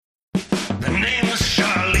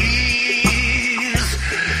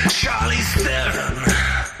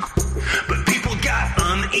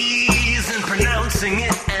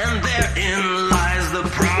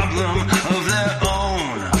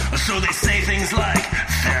things like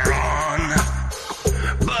Theron.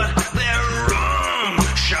 But they're wrong,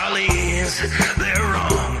 Charlize, they're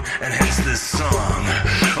wrong, and hence this song.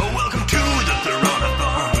 Oh, welcome to the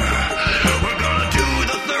Theronathon. We're gonna do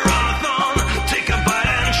the Theronathon. Take a bite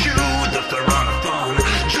and chew the Theronathon.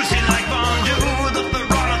 Juicy like fondue, the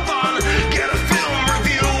Theronathon. Get a film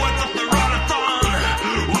review at the Theronathon.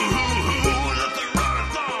 Woohoo, the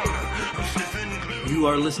Theronathon. I'm sniffing glue. You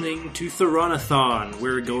are listening to Theronathon.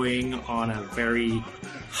 We're going on a very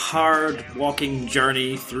hard walking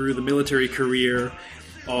journey through the military career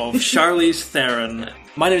of Charlize Theron.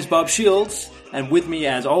 My name is Bob Shields, and with me,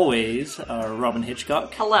 as always, are Robin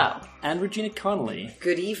Hitchcock. Hello. And Regina Connolly.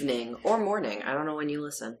 Good evening, or morning. I don't know when you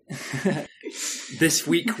listen. This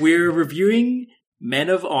week we're reviewing Men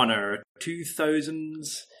of Honor,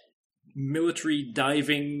 2000's military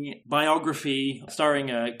diving biography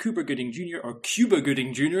starring Cuba Gooding Jr., or Cuba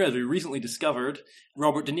Gooding Jr., as we recently discovered,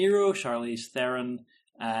 Robert De Niro, Charlize Theron,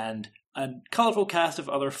 and a colourful cast of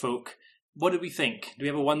other folk. What did we think? Do we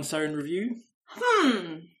have a one-sound review?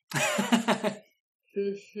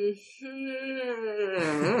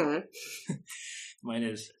 Mine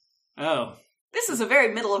is. Oh. This is a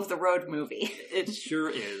very middle-of-the-road movie. It sure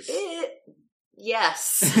is.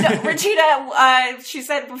 Yes. No, Regina, she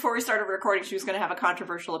said before we started recording she was going to have a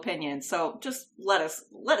controversial opinion, so just let us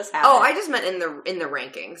have it. Oh, I just meant in the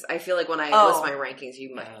rankings. I feel like when I list my rankings,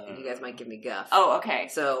 you guys might give me guff. Oh, okay.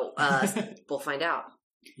 So we'll find out.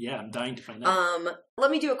 Yeah, I'm dying to find out.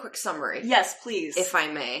 Let me do a quick summary. Yes, please. If I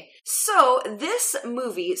may. So, this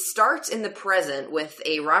movie starts in the present with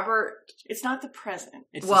a Robert... It's not the present.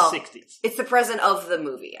 It's the 60s. It's the present of the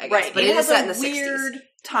movie, I guess. Right. But it is set in the 60s. Weird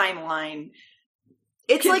timeline.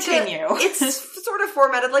 It's Continue. It's sort of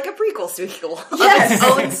formatted like a prequel sequel of Yes. its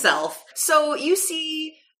own self. So, you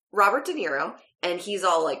see Robert De Niro, and he's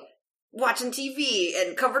all like, watching TV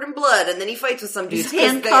and covered in blood, and then he fights with some dudes. He's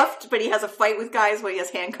handcuffed, but he has a fight with guys when he has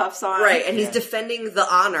handcuffs on. Right, and he's defending the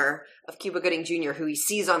honor of Cuba Gooding Jr., who he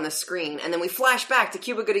sees on the screen. And then we flash back to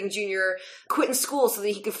Cuba Gooding Jr. quitting school so that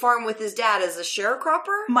he could farm with his dad as a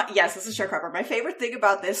sharecropper. Yes, this is sharecropper. My favorite thing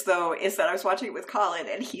about this, though, is that I was watching it with Colin,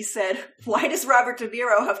 and he said, why does Robert De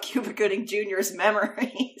Niro have Cuba Gooding Jr.'s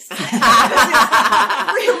memories?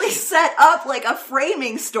 It's really set up like a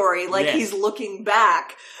framing story, like he's looking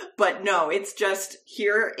back. But no, it's just,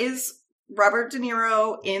 here is Robert De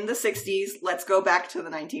Niro in the 60s. Let's go back to the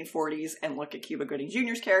 1940s and look at Cuba Gooding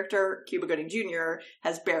Jr.'s character. Cuba Gooding Jr.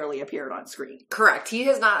 has barely appeared on screen. Correct. He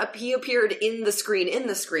has not. He appeared in the screen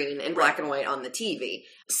in black and white on the TV.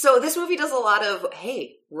 So this movie does a lot of,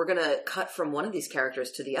 hey, we're going to cut from one of these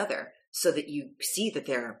characters to the other so that you see that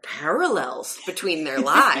there are parallels between their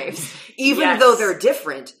lives. Even though they're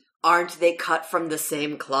different, aren't they cut from the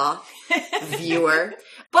same cloth, viewer?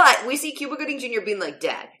 But we see Cuba Gooding Jr. being like,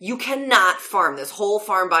 Dad, you cannot farm this whole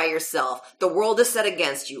farm by yourself. The world is set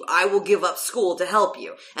against you. I will give up school to help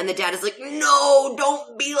you. And the dad is like, no,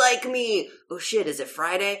 don't be like me. Oh shit, is it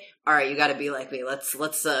Friday? All right, you gotta be like me. Let's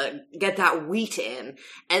get that wheat in.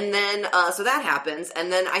 And then, so that happens.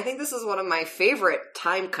 And then I think this is one of my favorite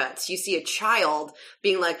time cuts. You see a child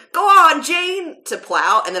being like, go on, Jane, to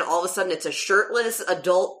plow. And then all of a sudden it's a shirtless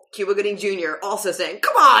adult Cuba Gooding Jr. also saying,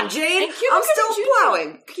 come on, Jane, I'm still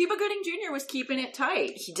plowing. Cuba Gooding Jr. was keeping it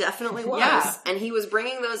tight. He definitely was. Yeah. And he was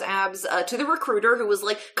bringing those abs to the recruiter who was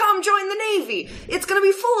like, come join the Navy. It's going to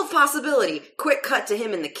be full of possibility. Quick cut to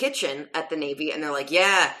him in the kitchen at the Navy. And they're like,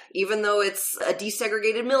 yeah, even though it's a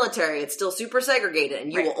desegregated military, it's still super segregated.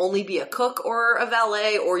 And you will only be a cook or a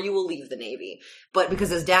valet or you will leave the Navy. But because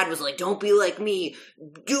his dad was like, don't be like me,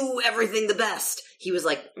 do everything the best. He was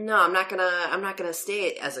like, no, I'm not gonna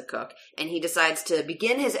stay as a cook. And he decides to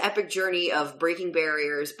begin his epic journey of breaking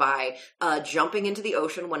barriers by jumping into the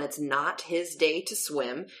ocean when it's not his day to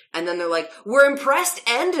swim. And then they're like, we're impressed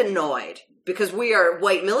and annoyed because we are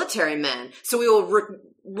white military men. So we will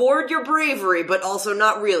reward your bravery, but also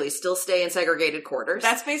not really. Still stay in segregated quarters.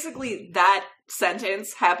 That's basically that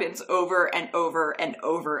sentence happens over and over and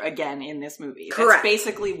over again in this movie. Correct. That's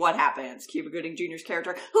basically what happens. Cuba Gooding Jr.'s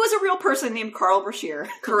character, who is a real person named Carl Brashear.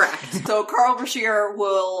 Correct. So Carl Brashear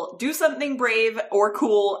will do something brave or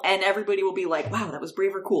cool, and everybody will be like, wow, that was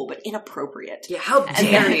brave or cool, but inappropriate. Yeah, how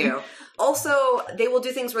dare you? Also, they will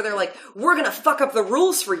do things where they're like, we're gonna fuck up the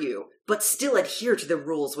rules for you, but still adhere to the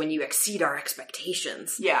rules when you exceed our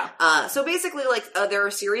expectations. Yeah. So basically, like, there are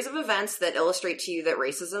a series of events that illustrate to you that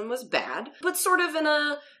racism was bad, but sort of in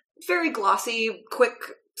a very glossy, quick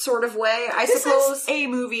sort of way, I suppose. This is a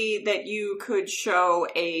movie that you could show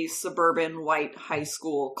a suburban white high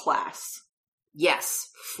school class. Yes,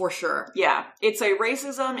 for sure. Yeah, it's a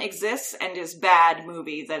racism exists and is bad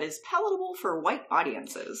movie that is palatable for white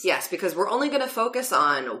audiences. Yes, because we're only going to focus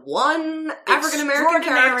on one African-American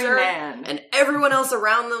Extraordinary character, man. and everyone else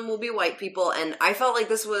around them will be white people, and I felt like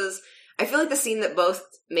this was... I feel like the scene that both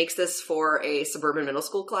makes this for a suburban middle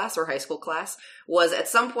school class or high school class was at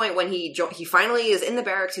some point when he finally is in the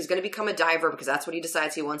barracks, he's going to become a diver because that's what he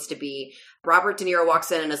decides he wants to be. Robert De Niro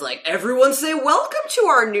walks in and is like, everyone say welcome to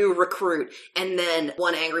our new recruit. And then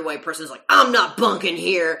one angry white person is like, I'm not bunking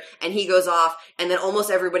here. And he goes off and then almost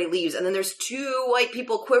everybody leaves. And then there's two white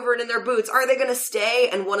people quivering in their boots. Are they going to stay?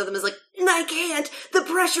 And one of them is like, I can't. The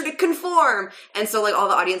pressure to conform. And so like all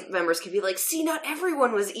the audience members can be like, see, not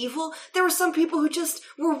everyone was evil. There were some people who just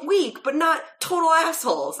were weak, but not total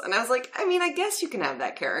assholes. And I was like, I mean, I guess you can have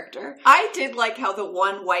that character. I did like how the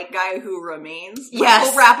one white guy who remains,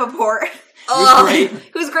 Yes. Michael Rappaport,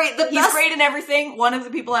 Who's great. The he's best. great in everything. One of the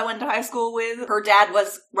people I went to high school with, her dad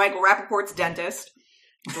was Michael Rappaport's dentist.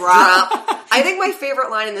 Drop. I think my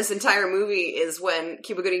favorite line in this entire movie is when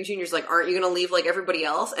Cuba Gooding Jr. is like, aren't you going to leave like everybody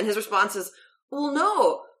else? And his response is, well,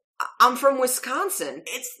 no, I'm from Wisconsin.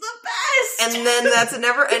 It's the best! And then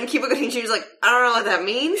and Cuba Gooding Jr. is like, I don't know what that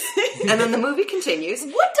means. And then the movie continues.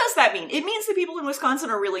 What does that mean? It means the people in Wisconsin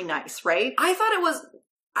are really nice, right? I thought it was...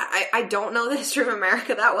 I don't know the history of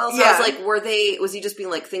America that well, so Yeah. I was like, was he just being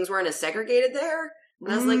like, things weren't as segregated there?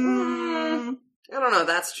 And I was like, I don't know if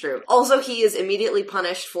that's true. Also, he is immediately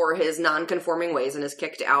punished for his non-conforming ways and is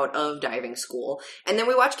kicked out of diving school. And then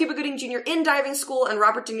we watch Cuba Gooding Jr. in diving school, and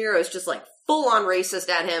Robert De Niro is just like full-on racist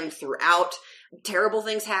at him throughout. Terrible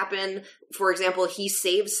things happen. For example, he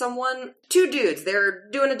saves someone. Two dudes, they're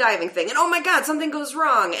doing a diving thing, and oh my god, something goes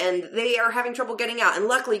wrong, and they are having trouble getting out. And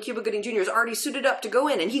luckily, Cuba Gooding Jr. is already suited up to go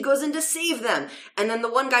in, and he goes in to save them. And then the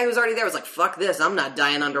one guy who's already there was like, fuck this, I'm not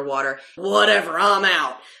dying underwater. Whatever, I'm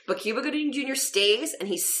out. But Cuba Gooding Jr. stays, and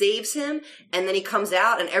he saves him, and then he comes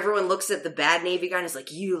out, and everyone looks at the bad Navy guy and is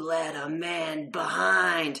like, you let a man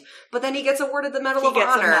behind. But then he gets awarded the Medal of Honor. He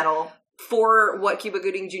gets a medal. For what Cuba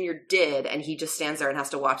Gooding Jr. did, and he just stands there and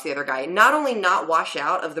has to watch the other guy not only not wash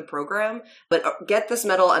out of the program, but get this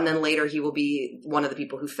medal, and then later he will be one of the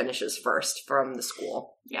people who finishes first from the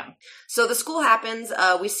school. Yeah. So the school happens.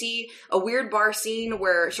 We see a weird bar scene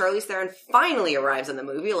where Charlize Theron finally arrives in the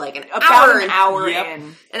movie, like an hour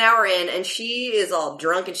in, and she is all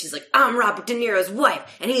drunk, and she's like, I'm Robert De Niro's wife,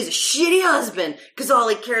 and he's a shitty husband, because all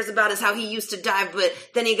he cares about is how he used to dive, but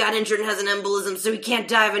then he got injured and has an embolism, so he can't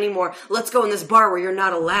dive anymore. Let's go in this bar where you're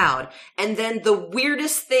not allowed. And then the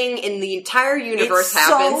weirdest thing in the entire universe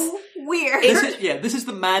happens. So weird. This is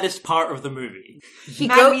the maddest part of the movie.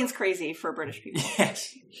 Mad means crazy for British people. Yes.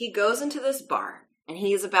 He goes into this bar, and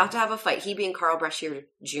he is about to have a fight. He being Carl Brashear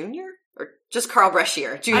Jr.? Or just Carl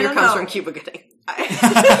Brashear. Jr. comes from Cuba Gooding.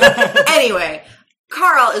 Anyway,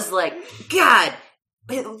 Carl is like, God,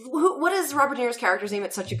 what is Robert De Niro's character's name?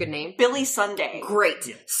 It's such a good name. Billy Sunday. Great.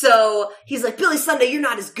 Yeah. So he's like, Billy Sunday, you're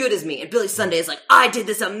not as good as me. And Billy Sunday is like, I did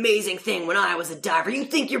this amazing thing when I was a diver. You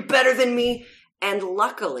think you're better than me? And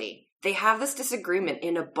luckily, they have this disagreement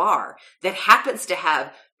in a bar that happens to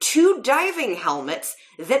have two diving helmets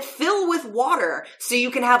that fill with water so you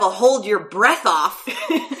can have a hold your breath off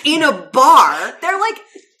in a bar. They're like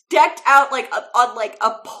decked out like on like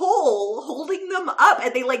a pole holding them up,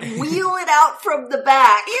 and they like wheel it out from the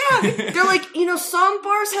back. Yeah. They're like, some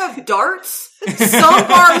bars have darts. Some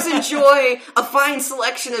bars enjoy a fine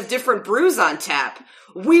selection of different brews on tap.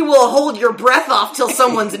 We will hold your breath off till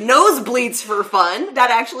someone's nose bleeds for fun. That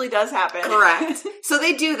actually does happen. Correct. So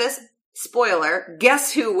they do this. Spoiler,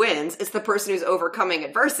 guess who wins? It's the person who's overcoming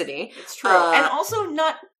adversity. It's true. And also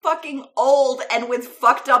not fucking old and with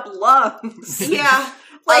fucked up lungs. Yeah.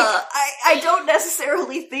 Like, I don't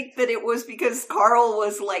necessarily think that it was because Carl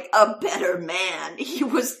was, like, a better man. He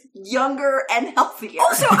was younger and healthier.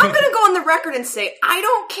 Also, I'm gonna go on the record and say, I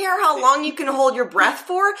don't care how long you can hold your breath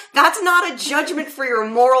for. That's not a judgment for your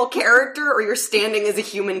moral character or your standing as a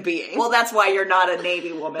human being. Well, that's why you're not a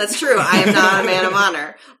Navy woman. That's true. I am not a man of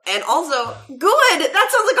honor. And also, good! That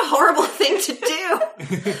sounds like a horrible thing to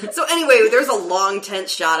do. So anyway, there's a long,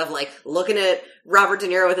 tense shot of, like, looking at Robert De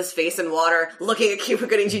Niro with his face in water, looking at Cuba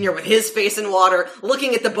Gooding Jr. with his face in water,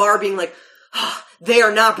 looking at the bar being like, they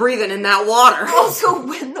are not breathing in that water. Also,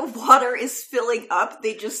 when the water is filling up,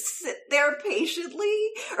 they just sit there patiently,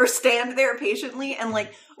 or stand there patiently, and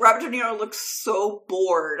like, Robert De Niro looks so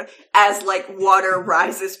bored as like water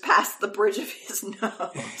rises past the bridge of his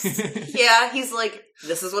nose. Yeah, he's like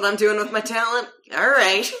This is what I'm doing with my talent. All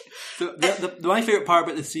right. My favorite part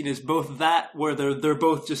about this scene is both that, where they're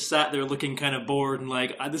both just sat there looking kind of bored and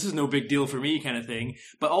like, this is no big deal for me kind of thing,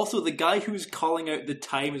 but also the guy who's calling out the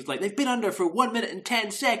time is like, they've been under for 1 minute and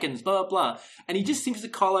 10 seconds, blah, blah, blah. And he just seems to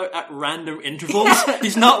call out at random intervals.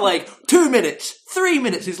 He's not like, 2 minutes, 3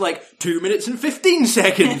 minutes. He's like, 2 minutes and 15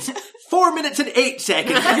 seconds, 4 minutes and 8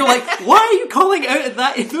 seconds. And you're like, why are you calling out at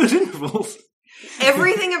that in those intervals?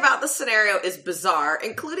 Everything about the scenario is bizarre,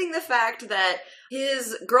 including the fact that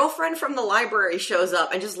his girlfriend from the library shows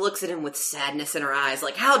up and just looks at him with sadness in her eyes,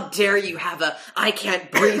 like, how dare you have a I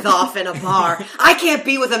can't breathe off in a bar. I can't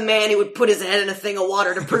be with a man who would put his head in a thing of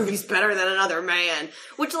water to prove he's better than another man.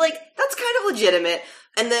 Which, like, that's kind of legitimate.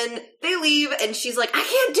 And then they leave, and she's like, I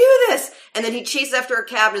can't do this! And then he chases after a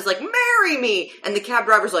cab and is like, marry me! And the cab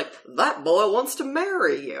driver's like, that boy wants to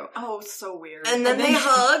marry you. Oh, so weird. And then they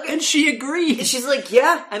hug. And she agrees. And she's like,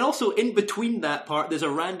 yeah. And also, in between that part, there's a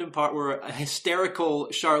random part where a hysterical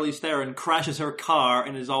Charlize Theron crashes her car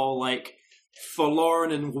and is all, like,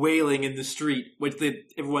 forlorn and wailing in the street, which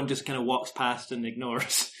everyone just kind of walks past and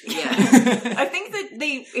ignores. Yeah. I think that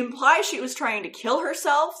they imply she was trying to kill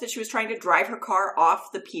herself, that she was trying to drive her car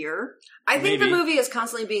off the pier. I think Maybe. the movie is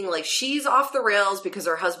constantly being like, she's off the rails because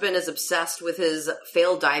her husband is obsessed with his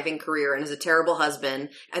failed diving career and is a terrible husband,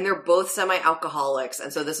 and they're both semi-alcoholics,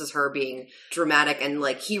 and so this is her being dramatic, and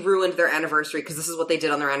like, he ruined their anniversary because this is what they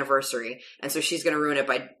did on their anniversary, and so she's gonna ruin it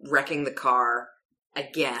by wrecking the car, I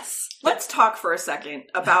guess. Let's talk for a second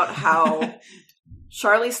about how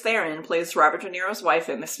Charlize Theron plays Robert De Niro's wife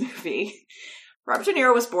in this movie. Robert De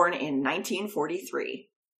Niro was born in 1943,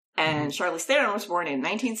 and Charlize Theron was born in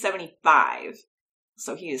 1975.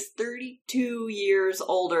 So he is 32 years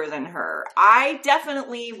older than her. I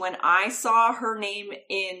definitely, when I saw her name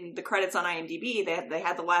in the credits on IMDb, they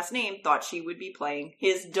had the last name, thought she would be playing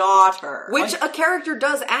his daughter. Which a character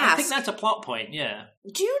does ask. I think that's a plot point, yeah.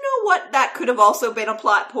 Do you know what that could have also been a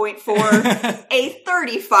plot point for? A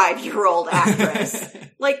 35-year-old actress.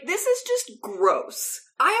 Like, this is just gross.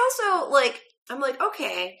 I also, like, I'm like,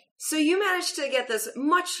 okay, so you managed to get this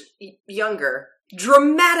much younger,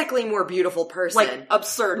 dramatically more beautiful person. Like,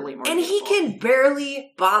 absurdly more and beautiful. he can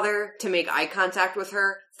barely bother to make eye contact with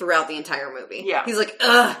her throughout the entire movie. Yeah. He's like,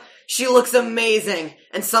 ugh, she looks amazing,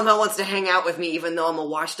 and somehow wants to hang out with me even though I'm a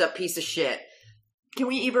washed up piece of shit. Can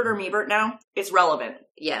we Ebert or Meebert now? It's relevant.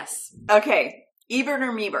 Yes. Okay, Ebert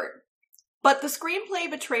or Meebert. But the screenplay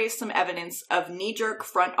betrays some evidence of knee-jerk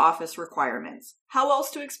front office requirements. How else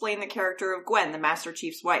to explain the character of Gwen, the Master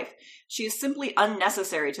Chief's wife? She is simply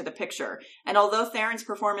unnecessary to the picture, and although Theron's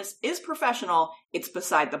performance is professional, it's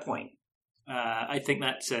beside the point. I think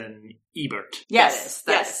that's an Ebert. Yes,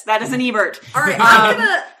 that is an Ebert. All right, I'm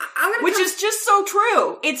gonna which is just so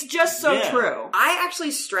true. It's just so true. I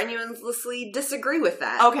actually strenuously disagree with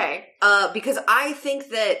that. Okay. Because I think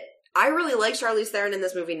that I really like Charlize Theron in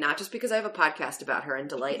this movie, not just because I have a podcast about her and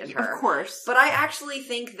delight in her. Of course. But I actually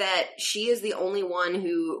think that she is the only one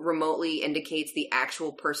who remotely indicates the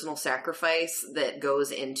actual personal sacrifice that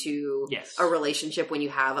goes into a relationship when you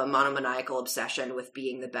have a monomaniacal obsession with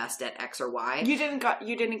being the best at X or Y. You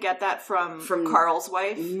didn't get that from Carl's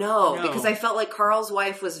wife? No, because I felt like Carl's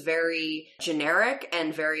wife was very generic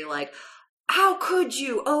and very like, how could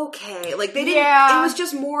you? Okay. Like, they didn't, it was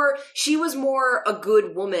just more, she was more a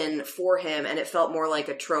good woman for him, and it felt more like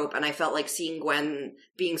a trope, and I felt like seeing Gwen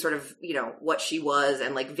being sort of, you know, what she was,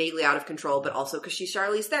 and like vaguely out of control, but also because she's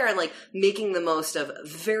Charlize Theron, like making the most of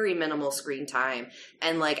very minimal screen time,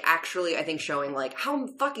 and like actually, I think showing like how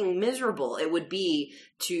fucking miserable it would be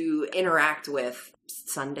to interact with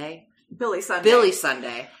Billy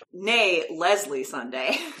Sunday. Nay, Leslie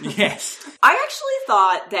Sunday. Yes. I actually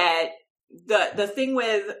thought that the thing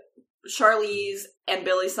with Charlize and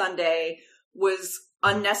Billy Sunday was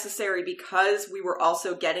unnecessary because we were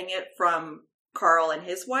also getting it from Carl and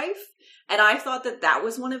his wife. And I thought that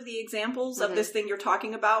was one of the examples of this thing you're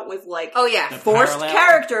talking about with like forced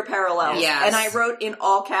character parallels. Yes. And I wrote in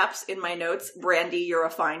all caps in my notes, Brandy, you're a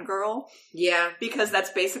fine girl. Yeah. Because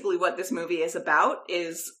that's basically what this movie is about,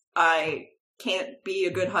 is I can't be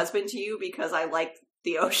a good husband to you because I like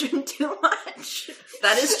the ocean too much.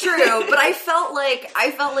 That is true, but I felt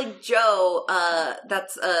like Joe,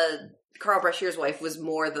 that's Carl Brashear's wife, was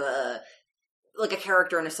more like a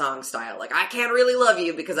character in a song style. Like, I can't really love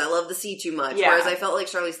you because I love the sea too much. Yeah. Whereas I felt like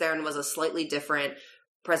Charlize Theron was a slightly different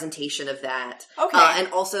presentation of that. Okay.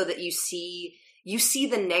 And also that you see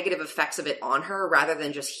the negative effects of it on her rather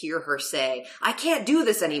than just hear her say, I can't do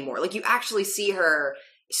this anymore. Like, you actually see her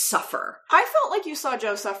suffer. I felt like you saw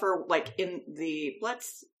Joe suffer, like, in the...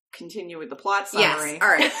 Let's continue with the plot summary. Yes, all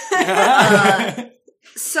right.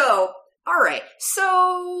 So, All right,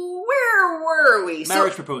 so where were we?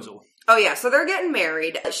 Marriage proposal. Oh yeah, so they're getting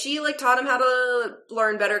married. She taught him how to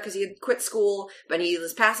learn better because he had quit school, but he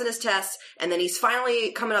was passing his tests, and then he's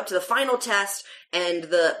finally coming up to the final test, and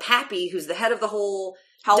the Pappy, who's the head of the whole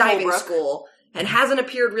diving Holbrook. school, and hasn't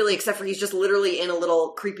appeared really, except for he's just literally in a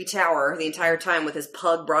little creepy tower the entire time with his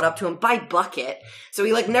pug brought up to him by Bucket. So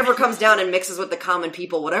he never comes down and mixes with the common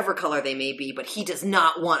people, whatever color they may be, but he does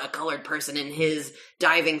not want a colored person in his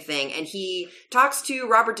diving thing. And he talks to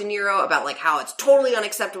Robert De Niro about how it's totally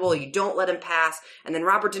unacceptable, you don't let him pass. And then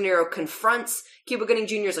Robert De Niro confronts Cuba Gooding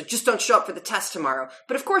Jr. is just don't show up for the test tomorrow.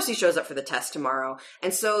 But of course he shows up for the test tomorrow.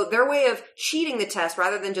 And so their way of cheating the test,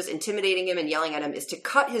 rather than just intimidating him and yelling at him, is to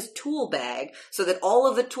cut his tool bag so that all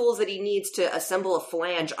of the tools that he needs to assemble a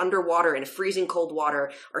flange underwater in freezing cold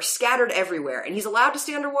water are scattered everywhere. And he's allowed to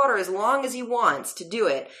stay underwater as long as he wants to do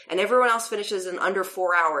it. And everyone else finishes in under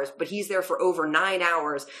 4 hours, but he's there for over 9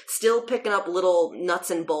 hours, still picking up little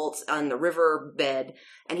nuts and bolts on the river bed.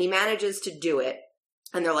 And he manages to do it.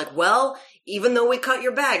 And they're like, well, even though we cut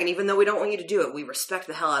your bag and even though we don't want you to do it, we respect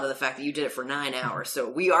the hell out of the fact that you did it for 9 hours. So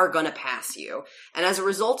we are going to pass you. And as a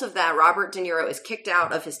result of that, Robert De Niro is kicked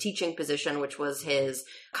out of his teaching position, which was his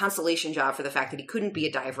consolation job for the fact that he couldn't be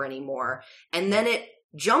a diver anymore. And then it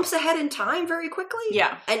jumps ahead in time very quickly.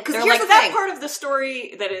 Yeah. And because They're here's like, the that thing. part of the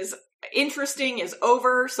story that is interesting is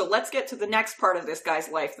over, so let's get to the next part of this guy's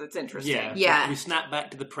life that's interesting. Yeah. We snap back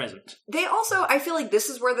to the present. They also, I feel like this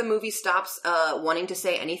is where the movie stops wanting to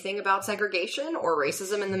say anything about segregation or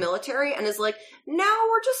racism in the military and is like, now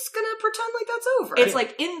we're just gonna pretend like that's over. It's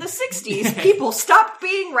like, in the 60s, people stopped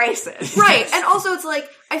being racist. Right, and also it's like,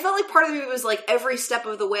 I felt like part of the movie was every step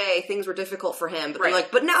of the way things were difficult for him, but they're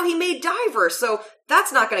but now he made divers, so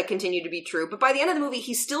that's not going to continue to be true. But by the end of the movie,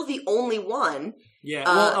 he's still the only one. Yeah,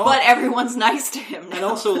 but everyone's nice to him now. And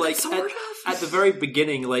also, Sort of. at the very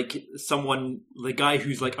beginning, the guy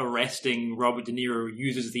who's arresting Robert De Niro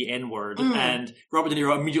uses the N-word, and Robert De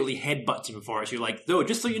Niro immediately headbutts him for it. So you're like, no,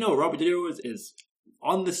 just so you know, Robert De Niro is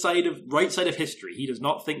on the right side of history. He does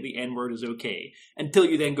not think the N-word is okay. Until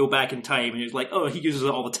you then go back in time, and you're like, oh, he uses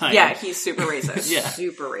it all the time. Yeah, he's super racist. Yeah.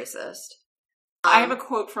 Super racist. I have a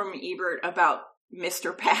quote from Ebert about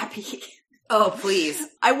Mr. Pappy. Oh, please.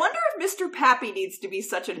 I wonder if Mr. Pappy needs to be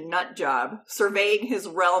such a nut job, surveying his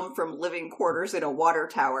realm from living quarters in a water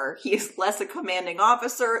tower. He is less a commanding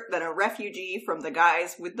officer than a refugee from the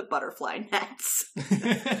guys with the butterfly nets. Oh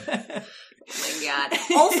my god.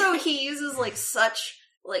 Also, he uses such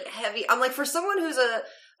heavy. I'm for someone who's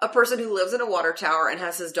a person who lives in a water tower and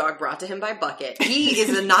has his dog brought to him by Bucket, he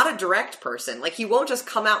is not a direct person. He won't just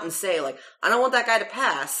come out and say I don't want that guy to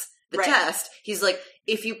pass the test. He's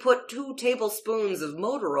if you put 2 tablespoons of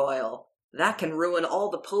motor oil, that can ruin all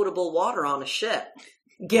the potable water on a ship.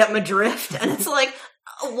 Get my drift? And it's what?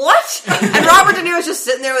 And Robert De Niro's just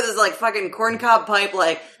sitting there with his fucking corncob pipe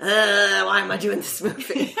why am I doing this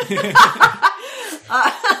movie?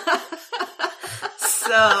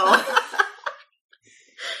 So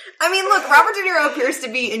I mean, look, Robert De Niro appears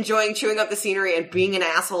to be enjoying chewing up the scenery and being an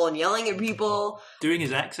asshole and yelling at people. Doing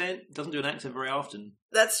his accent. Doesn't do an accent very often.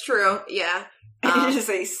 That's true, yeah. It is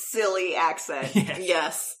a silly accent.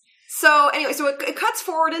 Yes. So anyway, it cuts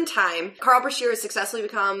forward in time. Carl Bashir has successfully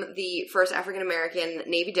become the first African-American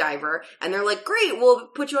Navy diver, and they're like, great, we'll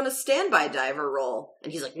put you on a standby diver role.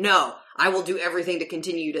 And he's like, no, I will do everything to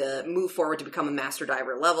continue to move forward to become a master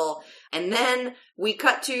diver level. And then we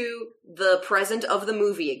cut to the present of the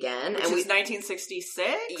movie again. Which is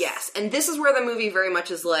 1966? Yes, and this is where the movie very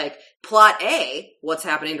much is plot A, what's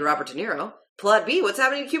happening to Robert De Niro? Plot B, what's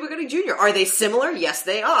happening to Cuba Gooding Jr.? Are they similar? Yes,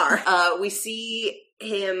 they are. We see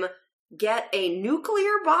him get a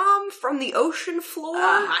nuclear bomb from the ocean floor.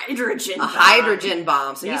 A hydrogen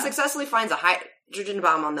bomb. So he successfully finds a hydrogen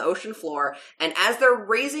bomb on the ocean floor, and as they're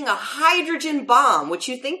raising a hydrogen bomb, which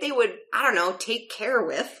you think they would, take care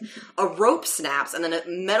with, a rope snaps, and then a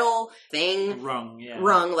metal thing,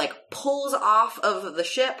 rung, pulls off of the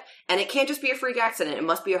ship, and it can't just be a freak accident, it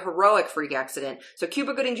must be a heroic freak accident. So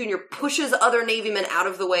Cuba Gooding Jr. pushes other Navy men out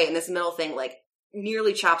of the way, and this metal thing,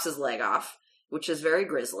 nearly chops his leg off, which is very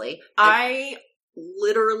grisly. I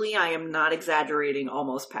am not exaggerating,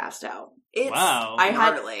 almost passed out. It's wow. I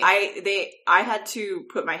had to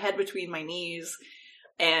put my head between my knees,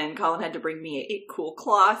 and Colin had to bring me a cool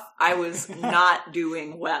cloth. I was not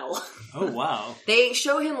doing well. Oh wow. They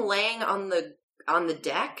show him laying on the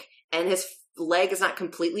deck, and his leg is not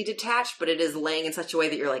completely detached, but it is laying in such a way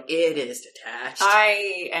that you're it is detached.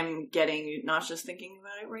 I am getting nauseous thinking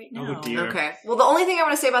about it right now. Oh dear. Okay. Well, the only thing I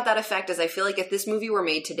want to say about that effect is I feel like if this movie were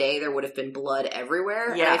made today, there would have been blood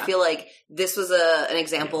everywhere. Yeah. And I feel like this was an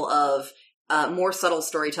example of more subtle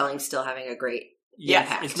storytelling still having a great Yeah,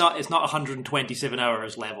 impact. it's not 127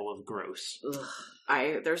 hours level of gross. Ugh.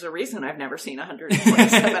 There's a reason I've never seen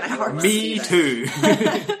 127 hours. Me too.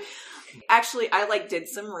 Actually, I did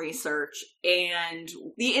some research, and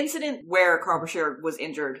the incident where Frobisher was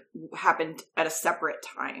injured happened at a separate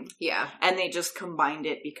time, Yeah. and they just combined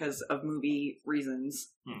it because of movie reasons.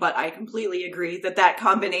 But I completely agree that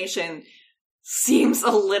combination seems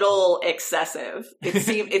a little excessive.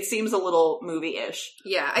 It seems a little movie-ish.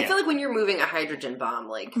 Yeah, I feel like when you're moving a hydrogen bomb,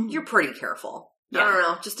 you're pretty careful. I don't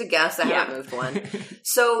know, just a guess. I haven't moved one.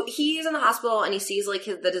 So he's in the hospital and he sees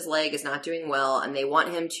that his leg is not doing well and they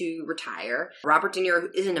want him to retire. Robert De Niro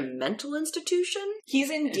is in a mental institution? He's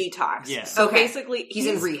in detox. Yeah. So Okay. basically, He's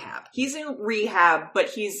in rehab. He's in rehab, but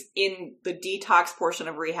he's in the detox portion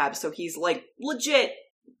of rehab, so he's legit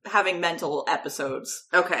having mental episodes.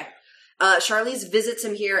 Okay. Charlize visits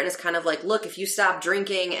him here and is kind of like, look, if you stop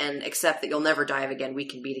drinking and accept that you'll never dive again, we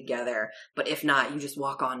can be together. But if not, you just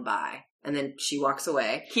walk on by. And then she walks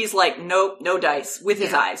away. He's like, nope, no dice, with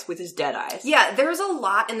his eyes, with his dead eyes. Yeah, there's a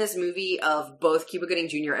lot in this movie of both Cuba Gooding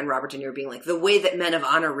Jr. and Robert De Niro being like, the way that men of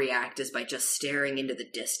honor react is by just staring into the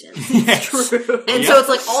distance. Yes. True. And so it's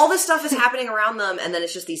like all this stuff is happening around them, and then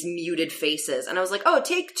it's just these muted faces. And I was like, oh,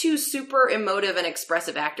 take two super emotive and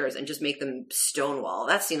expressive actors and just make them stonewall.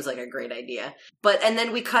 That seems like a great idea. And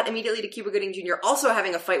then we cut immediately to Cuba Gooding Jr. also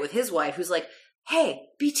having a fight with his wife, who's like, hey,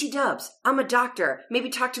 BT Dubs, I'm a doctor. Maybe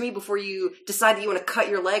talk to me before you decide that you want to cut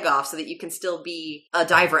your leg off so that you can still be a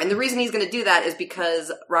diver. And the reason he's going to do that is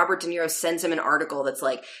because Robert De Niro sends him an article that's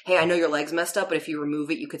like, hey, I know your leg's messed up, but if you remove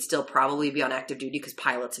it, you could still probably be on active duty because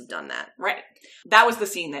pilots have done that. Right. That was the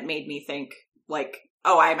scene that made me think,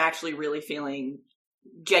 oh, I'm actually really feeling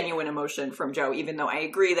genuine emotion from Jo, even though I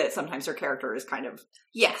agree that sometimes her character is kind of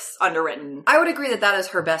Yes. underwritten. I would agree that is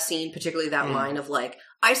her best scene, particularly that line of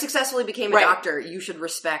I successfully became a doctor. You should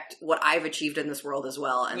respect what I've achieved in this world as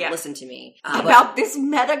well and listen to me. About this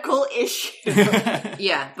medical issue.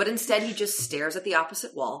 Yeah, but instead he just stares at the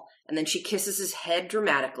opposite wall, and then she kisses his head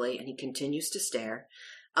dramatically, and he continues to stare.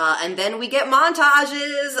 And then we get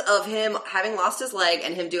montages of him having lost his leg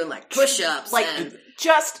and him doing push-ups.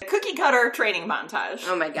 Just cookie cutter training montage.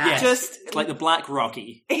 Oh my gosh. Yes. Just It's like the Black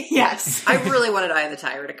Rocky. yes. I really wanted Eye of the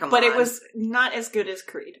Tiger to come on. But it was not as good as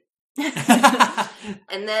Creed.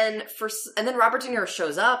 And then Robert De Niro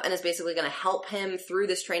shows up and is basically going to help him through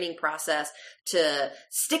this training process to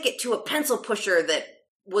stick it to a pencil pusher that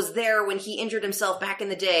was there when he injured himself back in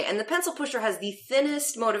the day. And the pencil pusher has the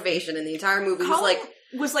thinnest motivation in the entire movie. Colin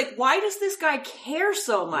was like, why does this guy care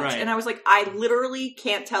so much? Right. And I was like, I literally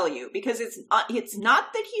can't tell you, because it's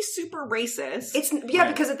not that he's super racist.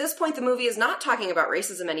 Because at this point the movie is not talking about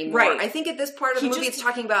racism anymore. Right. I think at this part of the movie it's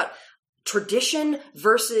talking about tradition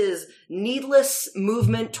versus needless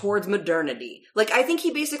movement towards modernity. I think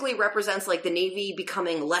he basically represents the Navy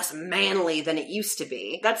becoming less manly than it used to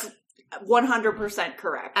be. That's 100%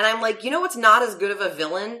 correct. And I'm like, you know what's not as good of a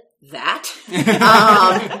villain? That.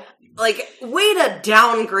 Way to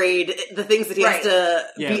downgrade the things that he has to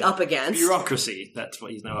be up against. Bureaucracy, that's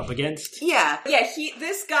what he's now up against. Yeah. Yeah,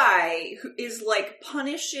 this guy who is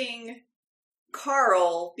punishing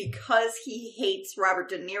Carl because he hates Robert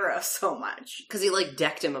De Niro so much. Because he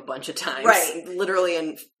decked him a bunch of times. Right. Literally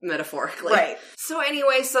and metaphorically. Right. So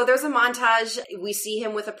anyway, there's a montage. We see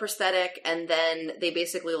him with a prosthetic, and then they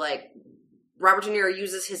basically Robert De Niro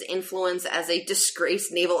uses his influence as a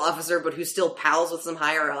disgraced naval officer, but who still pals with some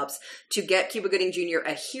higher-ups, to get Cuba Gooding Jr.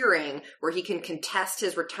 a hearing where he can contest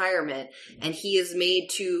his retirement, and he is made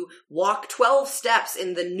to walk 12 steps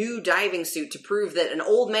in the new diving suit to prove that an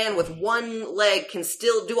old man with one leg can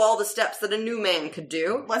still do all the steps that a new man could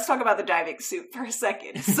do. Let's talk about the diving suit for a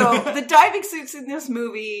second. So the diving suits in this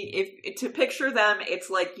movie, if to picture them,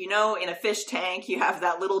 it's in a fish tank, you have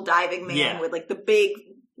that little diving man with the big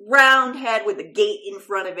round head with a gate in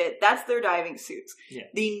front of it. That's their diving suits. Yeah.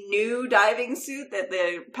 The new diving suit that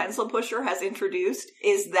the pencil pusher has introduced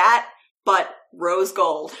is that, but rose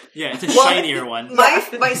gold. Yeah, it's a shinier one.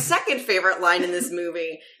 My second favorite line in this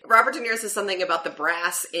movie, Robert De Niro says something about the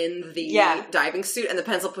brass in the diving suit, and the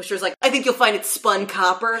pencil pusher's like, I think you'll find it's spun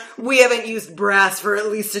copper. We haven't used brass for at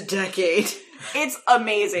least a decade. It's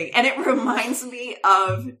amazing. And it reminds me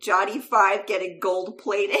of Johnny 5 getting gold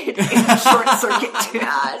plated in a Short Circuit 2.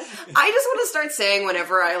 God. I just want to start saying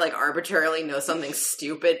whenever I arbitrarily know something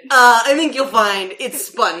stupid, I think you'll find it's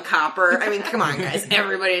spun copper. I mean, come on guys,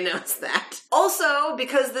 everybody knows that. Also,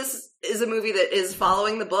 because this is a movie that is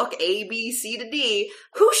following the book A, B, C to D.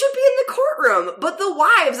 Who should be in the courtroom but the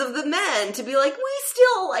wives of the men to be like, we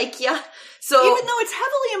still like ya. So even though it's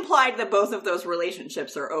heavily implied that both of those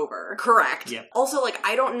relationships are over. correct. Yep. Also, like,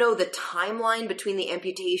 I don't know the timeline between the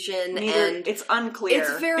amputation and It's unclear.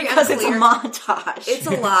 It's very because unclear. it's a montage. it's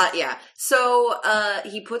a lot, yeah. So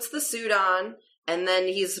he puts the suit on. And then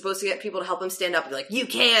he's supposed to get people to help him stand up. Be like, you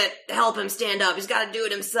can't help him stand up. He's got to do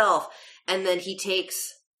it himself. And then he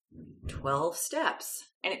takes 12 steps.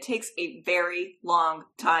 And it takes a very long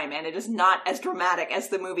time, and it is not as dramatic as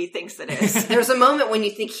the movie thinks it is. There's a moment when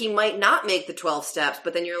you think he might not make the 12 steps,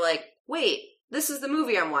 but then you're like, wait, this is the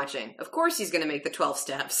movie I'm watching. Of course he's going to make the 12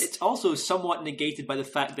 steps. It's also somewhat negated by the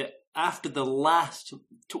fact that after the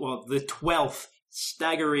the 12th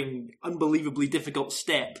staggering, unbelievably difficult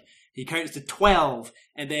step, he counts to 12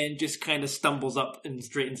 and then just kind of stumbles up and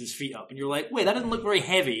straightens his feet up. And you're like, wait, that doesn't look very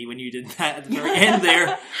heavy when you did that at the very end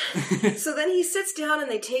there. So then he sits down and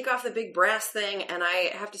they take off the big brass thing, and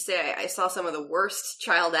I have to say I saw some of the worst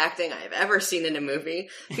child acting I've ever seen in a movie,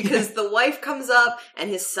 because the wife comes up and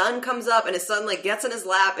his son comes up and his son like gets in his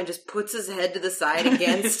lap and just puts his head to the side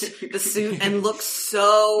against the suit and looks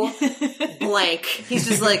so blank. He's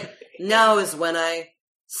just like, now is when I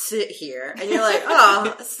sit here. And you're like,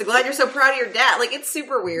 oh, glad you're so proud of your dad. Like, it's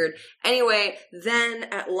super weird. Anyway, then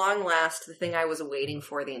at long last, the thing I was waiting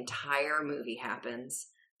for the entire movie happens.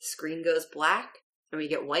 The screen goes black and we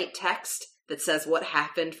get white text that says what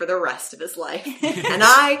happened for the rest of his life. And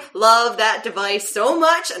I love that device so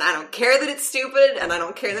much, and I don't care that it's stupid, and I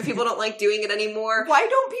don't care that people don't like doing it anymore. Why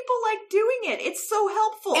don't people like doing it? It's so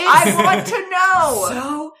helpful. I want to know.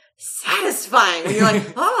 So satisfying when you're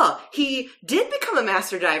like, oh, he did become a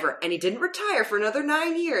master diver and he didn't retire for another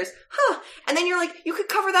 9 years. Huh. And then you're like, you could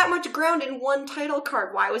cover that much ground in one title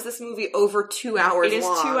card. Why was this movie over 2 hours long? It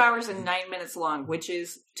is 2 hours and 9 minutes long, which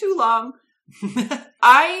is too long.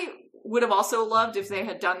 I would have also loved if they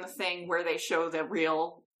had done the thing where they show the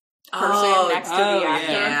real person next to the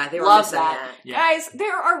actor. Yeah, they were Love missing that. Yeah. Guys,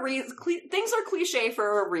 there are things are cliche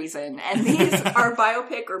for a reason, and these are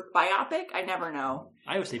biopic or biopic. I never know.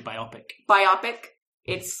 I would say biopic. Biopic.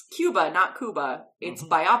 It's Cuba, not Cuba. It's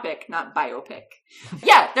biopic, not biopic.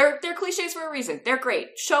 Yeah, they're cliches for a reason. They're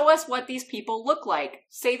great. Show us what these people look like.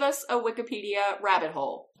 Save us a Wikipedia rabbit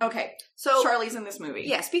hole. Okay, So Charlize in this movie.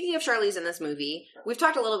 yeah, speaking of Charlize in this movie, we've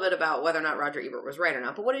talked a little bit about whether or not Roger Ebert was right or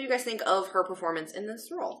not, but what did you guys think of her performance in this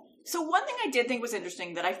role? So one thing I did think was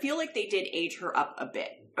interesting that I feel like they did age her up a bit.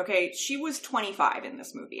 Okay, she was 25 in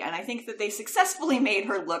this movie, and I think that they successfully made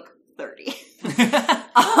her look 30.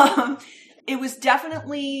 It was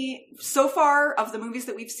definitely, so far of the movies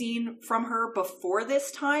that we've seen from her before this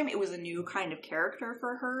time, it was a new kind of character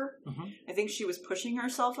for her. Mm-hmm. I think she was pushing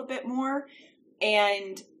herself a bit more,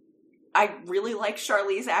 and I really like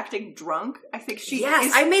Charlize acting drunk. I think she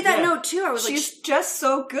is. I made that yeah. note too. I was She's just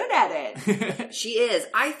so good at it. she is.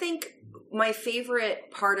 I think my favorite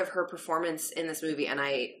part of her performance in this movie, and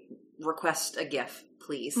I request a GIF,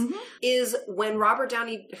 please, is when Robert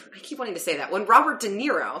Downey, I keep wanting to say that, when Robert De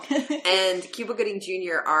Niro and Cuba Gooding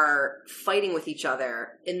Jr. are fighting with each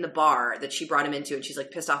other in the bar that she brought him into, and she's like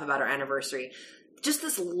pissed off about her anniversary. Just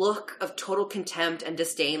this look of total contempt and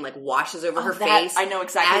disdain like washes over her face. I know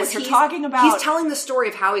exactly as what you're he's- talking about. He's telling the story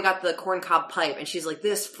of how he got the corncob pipe, and she's like,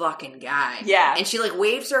 this fucking guy. Yeah. And she like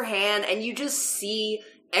waves her hand, and you just see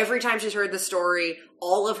every time she's heard the story,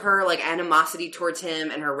 all of her like animosity towards him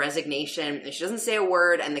and her resignation, and she doesn't say a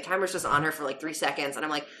word, and the camera's just on her for like 3 seconds, and I'm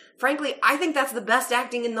like, frankly, I think that's the best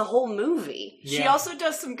acting in the whole movie. She also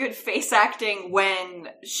does some good face acting when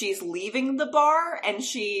she's leaving the bar and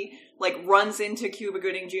she like runs into Cuba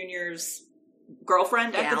Gooding Jr.'s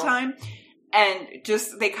girlfriend at the Gal. time, and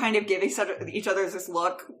just they kind of give each other this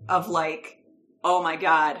look of like, oh my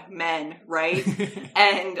god, men, right?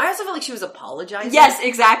 And I also felt like she was apologizing. yes,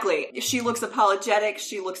 exactly. She looks apologetic,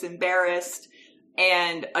 she looks embarrassed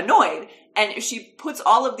and annoyed, and she puts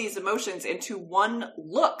all of these emotions into one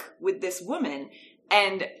look with this woman.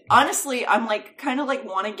 And honestly, I'm like kind of like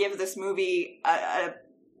want to give this movie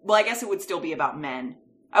well, I guess it would still be about men.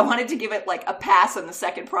 I wanted to give it like a pass on the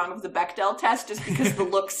second prong of the Bechdel test just because the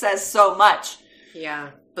look says so much.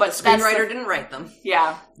 Yeah. But the that's screenwriter didn't write them.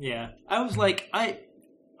 Yeah. Yeah. I was like, I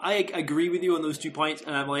agree with you on those 2 points,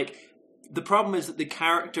 and I'm like, the problem is that the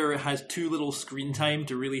character has too little screen time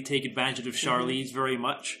to really take advantage of Charlize very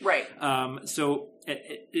much. Right. So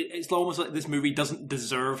it's almost like this movie doesn't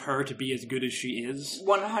deserve her to be as good as she is.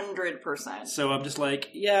 100%. So I'm just like,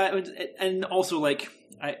 yeah, and also like,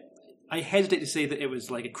 I hesitate to say that it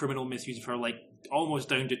was like a criminal misuse of her, like almost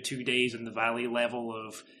down to 2 days in the valley level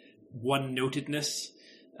of one-notedness.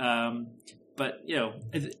 But,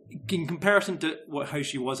 in comparison to how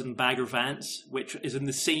she was in Bagger Vance, which is in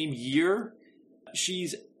the same year,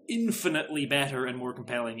 she's infinitely better and more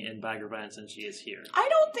compelling in Bagger Vance than she is here. I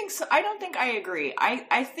don't think so. I don't think I agree.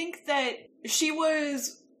 I think that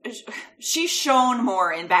she's shown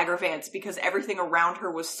more in Bagger Vance because everything around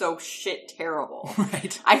her was so shit terrible.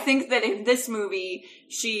 Right. I think that in this movie,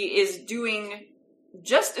 she is doing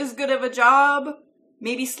just as good of a job,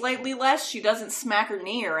 maybe slightly less. She doesn't smack her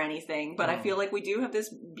knee or anything, but I feel like we do have this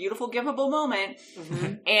beautiful, giveable moment,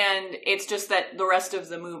 and it's just that the rest of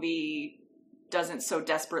the movie doesn't so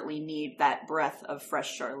desperately need that breath of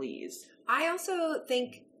fresh Charlize. I also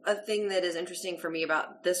think a thing that is interesting for me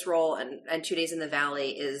about this role and 2 Days in the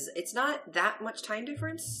Valley is it's not that much time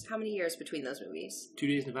difference. How many years between those movies? 2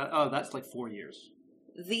 Days in the Valley? Oh, that's like 4 years.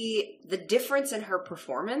 The difference in her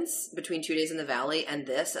performance between 2 Days in the Valley and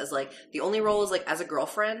this, as like the only role is like as a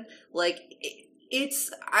girlfriend, like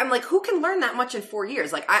I'm like, who can learn that much in 4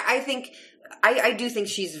 years? Like I do think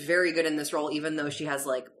she's very good in this role, even though she has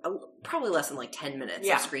like probably less than like 10 minutes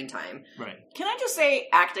of screen time. Right. Can I just say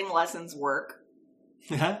acting lessons work?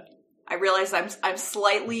 I realize I'm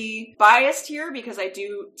slightly biased here because I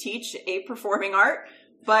do teach a performing art,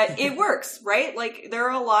 but it works, right? Like, there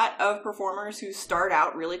are a lot of performers who start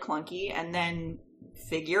out really clunky and then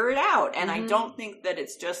figure it out. And I don't think that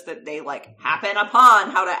it's just that they, like, happen upon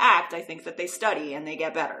how to act. I think that they study and they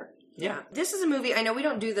get better. Yeah. This is a movie, I know we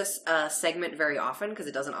don't do this segment very often because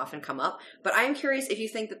it doesn't often come up, but I am curious if you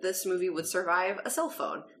think that this movie would survive a cell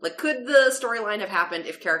phone. Like, could the storyline have happened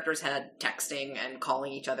if characters had texting and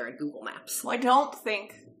calling each other in Google Maps? Well, I don't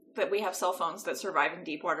think that we have cell phones that survive in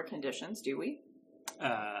deep water conditions, do we?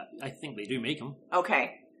 I think they do make them.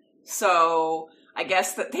 Okay. So, I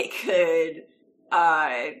guess that they could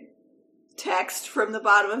text from the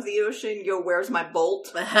bottom of the ocean, yo, where's my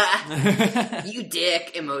bolt? You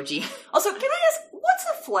dick emoji. Also, can I ask, what's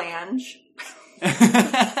a flange?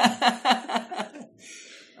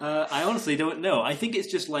 I honestly don't know. I think it's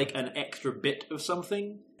just like an extra bit of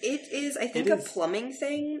something. It is, I think, It a is. plumbing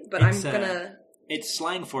thing, but It's, I'm gonna... It's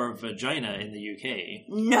slang for vagina in the UK.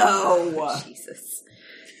 No. Jesus.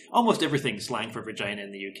 Almost everything's slang for vagina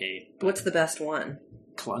in the UK. What's the best one?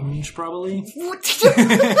 Clunge, probably.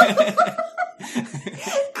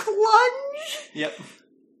 Clunge? Yep.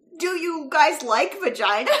 Do you guys like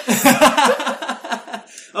vaginas?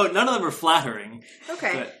 Oh, none of them are flattering.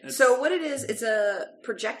 Okay, But so what it is, it's a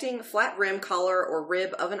projecting flat rim, collar, or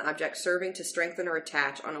rib of an object serving to strengthen or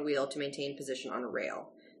attach on a wheel to maintain position on a rail.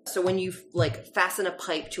 So when you, like, fasten a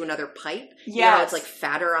pipe to another pipe, you know how it's, like,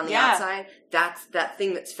 fatter on the outside? That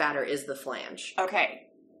thing that's fatter is the flange. Okay,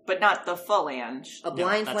 but not the phalange. A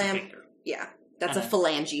blind that's a flam... finger. Yeah, that's a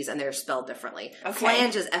phalanges, and they're spelled differently. Okay.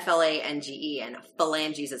 Flange is F-L-A-N-G-E, and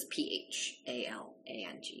phalanges is P-H-A-L-A-N-G-E.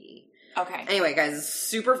 Okay. Anyway, guys, it's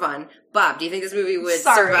super fun. Bob, do you think this movie would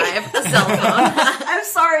Sorry. survive a cell phone? I'm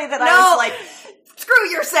sorry that I No. was like, screw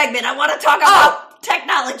your segment, I want to talk about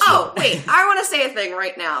technology. Oh, wait, I want to say a thing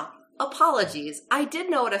right now. Apologies. I did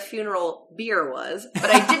know what a funeral beer was, but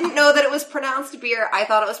I didn't know that it was pronounced beer. I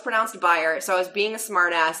thought it was pronounced buyer, so I was being a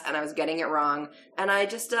smartass and I was getting it wrong. And I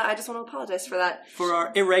just want to apologize for that. For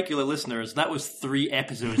our irregular listeners, that was 3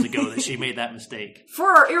 episodes ago that she made that mistake. For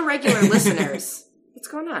our irregular listeners, what's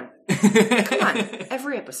going on? Come on,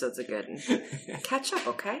 every episode's a good one. Catch up,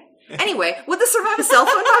 okay? Anyway, would this survive a cell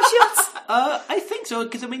phone, Bob Shields? I think so,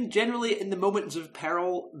 because, I mean, generally in the moments of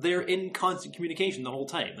peril, they're in constant communication the whole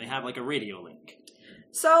time. They have, like, a radio link.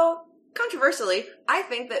 So, controversially, I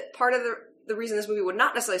think that part of the reason this movie would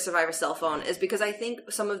not necessarily survive a cell phone is because I think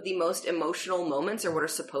some of the most emotional moments, or what are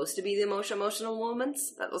supposed to be the emotional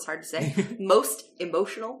moments, that was hard to say, most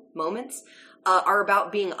emotional moments, are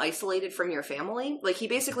about being isolated from your family. Like, he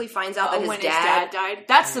basically finds out that when his dad died.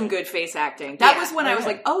 That's some good face acting. That Yeah. was when I was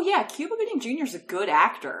like, oh yeah, Cuba Gooding Jr. is a good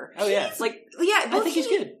actor. Oh, yeah. It's like, Yeah, I think he's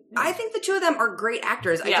good. I think the two of them are great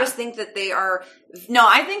actors. I Yeah. just think that they are... no,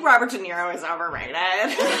 I think Robert De Niro is overrated. No,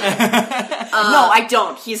 I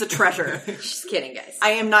don't. He's a treasure. Just kidding, guys. I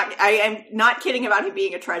am not kidding about him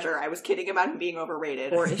being a treasure. I was kidding about him being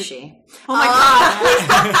overrated. Or is she? Oh my god.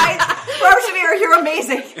 Robert De Niro, you're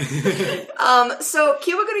amazing. So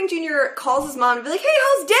Cuba Gooding Jr. calls his mom to be like, hey,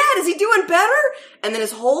 how's dad? Is he doing better? And then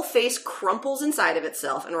his whole face crumples inside of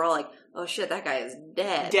itself, and we're all like, oh shit, that guy is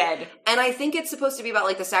dead. Dead. And I think it's supposed to be about,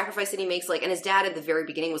 like, the sacrifice that he makes, like, and his dad at the very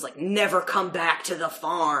beginning was like, never come back to the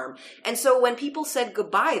farm. And so when people said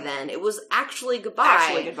goodbye then, it was actually goodbye.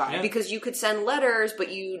 Actually goodbye. Yeah. Because you could send letters,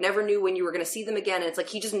 but you never knew when you were going to see them again, and it's like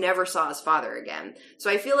he just never saw his father again. So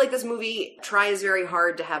I feel like this movie tries very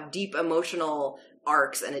hard to have deep emotional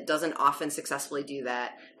arcs, and it doesn't often successfully do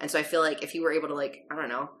that. And so I feel like if he were able to, like, I don't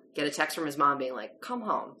know, get a text from his mom being like, come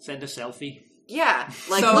home. Send a selfie. Yeah.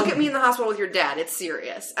 Like, So- look at me in the hospital with your dad. It's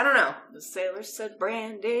serious. I don't know. The sailor said,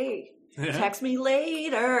 Brandy, text me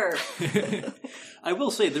later. I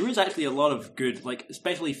will say, there is actually a lot of good, like,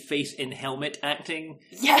 especially face in helmet acting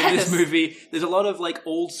in Yes. this movie. There's a lot of, like,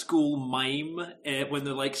 old school mime when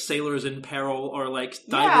they're, like, sailors in peril or, like,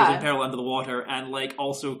 divers in peril under the water, and, like,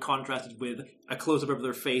 also contrasted with a close-up of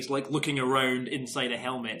their face, like, looking around inside a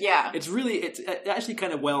helmet. Yeah. It's really, it's actually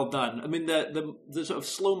kind of well done. I mean, the sort of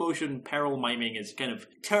slow-motion peril miming is kind of,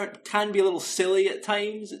 can be a little silly at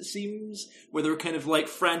times, it seems, where they're kind of, like,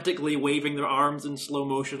 frantically waving their arms in slow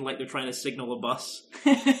motion like they're trying to signal a bus.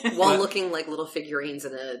 While looking like little figurines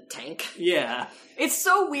in a tank. Yeah. It's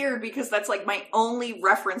so weird because that's like my only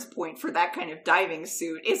reference point for that kind of diving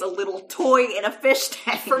suit is a little toy in a fish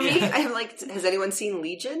tank. For me, I'm like, has anyone seen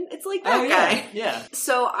Legion? It's like that guy. Yeah.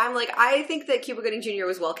 So I'm like, I think that Cuba Gooding Jr.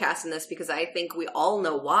 was well cast in this because I think we all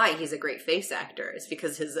know why he's a great face actor. It's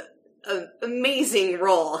because his amazing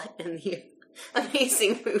role in the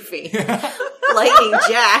amazing movie Lightning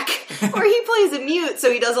Jack, where he plays a mute, so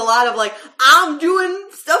he does a lot of like, I'm doing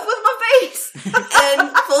stuff with my face. And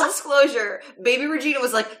full disclosure, Baby Regina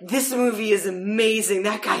was like, this movie is amazing.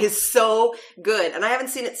 That guy is so good. And I haven't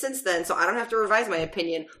seen it since then, so I don't have to revise my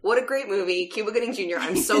opinion. What a great movie. Cuba Gooding Jr.,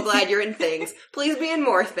 I'm so glad you're in things. Please be in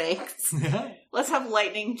more things. Let's have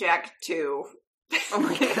Lightning Jack 2. Oh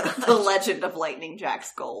my god. The Legend of Lightning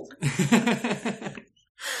Jack's Gold.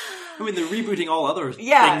 I mean, they're rebooting all other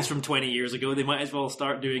Yeah. things from 20 years ago. They might as well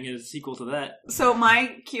start doing a sequel to that. So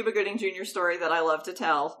my Cuba Gooding Jr. story that I love to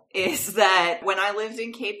tell is that when I lived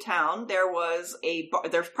in Cape Town, there was a bar,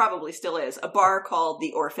 there probably still is, a bar called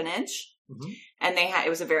The Orphanage. Mhm. And it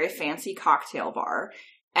was a very fancy cocktail bar.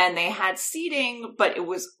 And they had seating, but it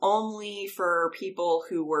was only for people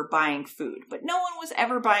who were buying food. But no one was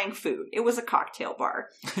ever buying food. It was a cocktail bar.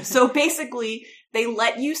 So basically, they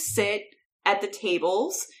let you sit at the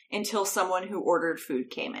tables until someone who ordered food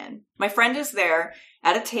came in. My friend is there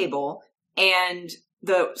at a table, and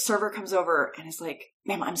the server comes over and is like,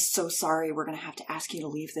 ma'am, I'm so sorry. We're going to have to ask you to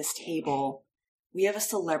leave this table. We have a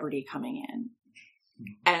celebrity coming in.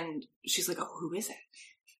 And she's like, oh, who is it?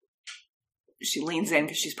 She leans in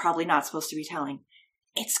because she's probably not supposed to be telling.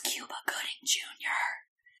 It's Cuba Gooding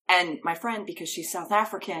Jr. And my friend, because she's South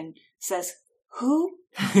African, says, who?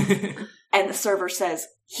 And the server says,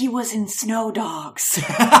 he was in Snow Dogs.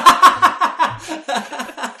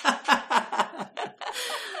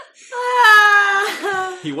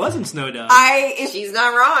 He was in Snow Dog. She's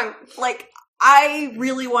not wrong. I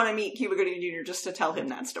really want to meet Cuba Gooding Jr. just to tell him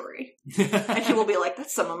that story. And he will be like,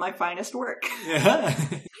 that's some of my finest work. Yeah.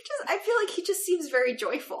 I feel like he just seems very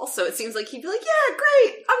joyful, so it seems like he'd be like, yeah,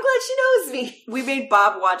 great, I'm glad she knows me. We made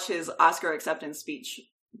Bob watch his Oscar acceptance speech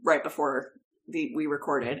right before we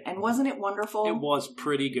recorded, and wasn't it wonderful? It was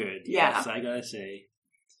pretty good. Yeah. Yes, I gotta say.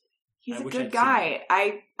 He's I a wish good I'd guy.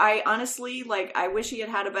 I honestly, I wish he had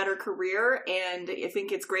had a better career, and I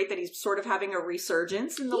think it's great that he's sort of having a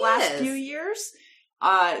resurgence in the last few years.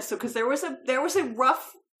 Because there was a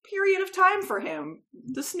rough period of time for him.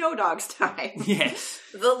 The Snow Dogs time. Yes.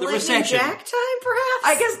 The Lightning recession. Jack time, perhaps?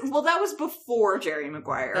 I guess, well, that was before Jerry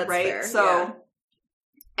Maguire, That's right? fair, So, yeah.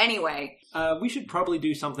 anyway. We should probably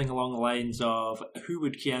do something along the lines of, who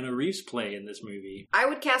would Keanu Reeves play in this movie? I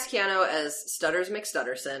would cast Keanu as Stutters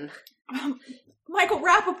McStutterson. Michael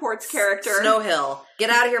Rappaport's character. Snow Hill. Get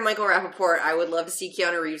out of here, Michael Rappaport. I would love to see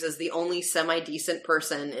Keanu Reeves as the only semi-decent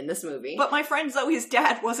person in this movie. But my friend Zoe's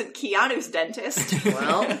dad wasn't Keanu's dentist.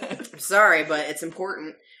 Well, I'm sorry, but it's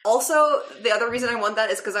important. Also, the other reason I want that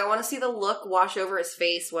is because I want to see the look wash over his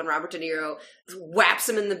face when Robert De Niro whaps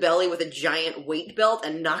him in the belly with a giant weight belt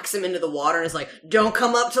and knocks him into the water and is like, don't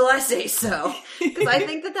come up till I say so. Because I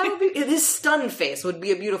think that would be, his stunned face would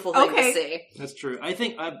be a beautiful thing to see. That's true. I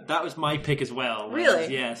think that was my pick as well.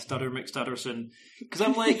 Really? Yeah, Stutter McStutterson. Because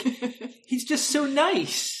I'm like, he's just so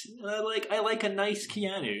nice. I like a nice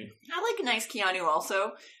Keanu. I like a nice Keanu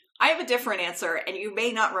also. I have a different answer, and you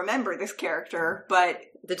may not remember this character, but...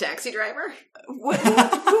 The taxi driver? Who's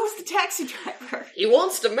the taxi driver? He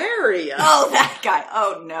wants to marry you. Oh, that guy.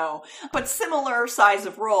 Oh, no. But similar size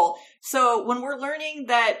of role. So when we're learning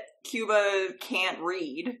that Cuba can't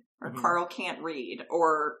read, or Carl can't read,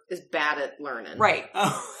 or... Is bad at learning. Right.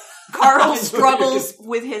 Oh. Carl struggles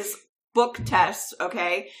with his book tests,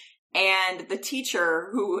 okay? And the teacher,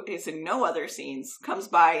 who is in no other scenes, comes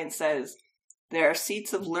by and says, there are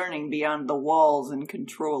seats of learning beyond the walls and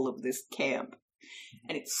control of this camp.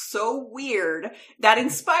 And it's so weird that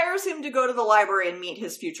inspires him to go to the library and meet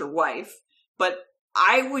his future wife. But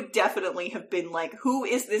I would definitely have been like, who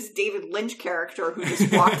is this David Lynch character who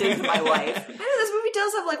just walked into my life? I know, this movie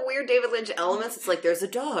does have, like, weird David Lynch elements. It's like, there's a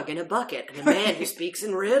dog in a bucket and a man who speaks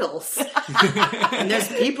in riddles. And there's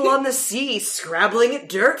people on the sea scrabbling at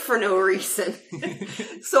dirt for no reason.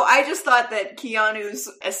 So I just thought that Keanu's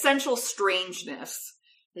essential strangeness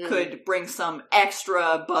could bring some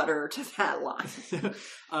extra butter to that line.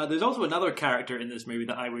 There's also another character in this movie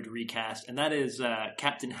that I would recast, and that is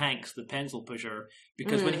Captain Hanks, the pencil pusher,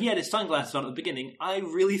 because when he had his sunglasses on at the beginning, I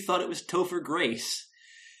really thought it was Topher Grace.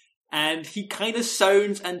 And he kind of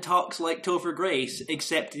sounds and talks like Topher Grace,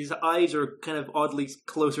 except his eyes are kind of oddly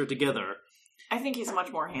closer together. I think he's much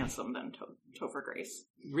more handsome than Topher Grace.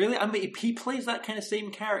 Really? I mean, he plays that kind of same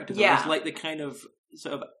character. Yeah. He's like the kind of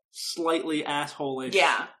sort of slightly asshole-ish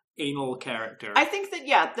anal character. I think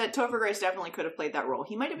that, that Topher Grace definitely could have played that role.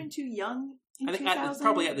 He might have been too young in I think 2000.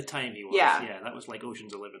 probably at the time he was. Yeah. That was like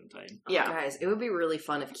Ocean's 11 time. Yeah. Oh, guys, it would be really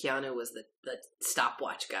fun if Keanu was the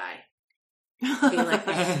stopwatch guy. Being like,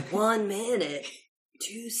 1 minute,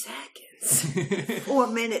 2 seconds. 4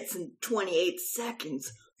 minutes and 28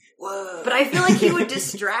 seconds. Whoa. But I feel like he would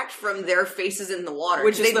distract from their faces in the water.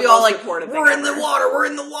 Which is they'd the be all most like, important thing we're in the ever." water, we're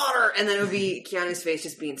in the water. And then it would be Keanu's face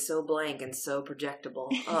just being so blank and so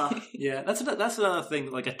projectable. Ugh. Yeah, that's another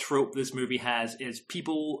thing, like a trope this movie has, is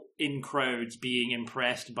people in crowds being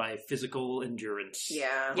impressed by physical endurance.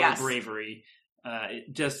 Yeah. Or Yes. bravery.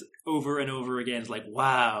 It just over and over again, it's like,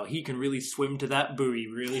 wow, he can really swim to that buoy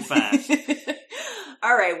really fast.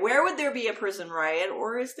 All right, where would there be a prison riot,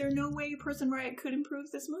 or is there no way a prison riot could improve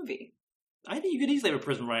this movie? I think you could easily have a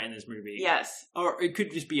prison riot in this movie. Yes. Or it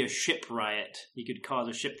could just be a ship riot. You could cause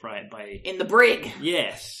a ship riot by... In the brig.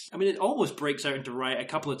 Yes. I mean, it almost breaks out into riot a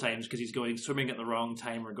couple of times because he's going swimming at the wrong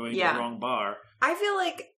time or going to the wrong bar. I feel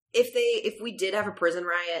like if we did have a prison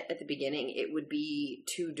riot at the beginning, it would be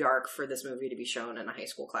too dark for this movie to be shown in a high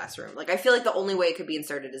school classroom. Like, I feel like the only way it could be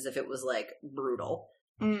inserted is if it was, like, brutal.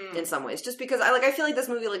 In some ways, just because I feel like this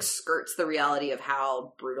movie like skirts the reality of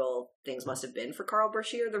how brutal things must have been for Carl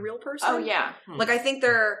Brashear, the real person. Oh yeah, like I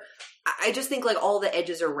just think like all the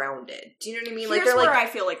edges are rounded. Do you know what I mean? Here's like they're where like I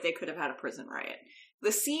feel like they could have had a prison riot.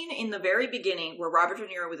 The scene in the very beginning where Robert De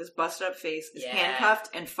Niro with his busted up face is handcuffed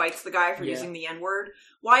and fights the guy for using the N-word.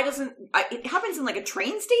 Why doesn't it happens in like a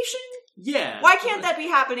train station? Yeah. Why can't that be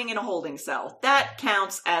happening in a holding cell? That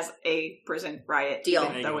counts as a prison riot, Deal.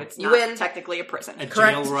 even though it's You not win. technically a prison. A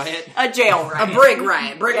Correct. jail riot. A jail riot. a brig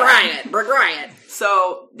riot.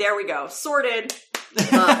 So there we go. Sorted.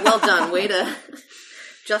 Well done. Way to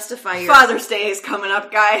justify your Father's Day is coming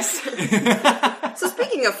up, guys. So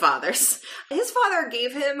speaking of fathers, his father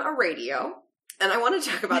gave him a radio. And I want to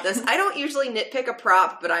talk about this. I don't usually nitpick a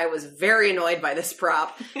prop, but I was very annoyed by this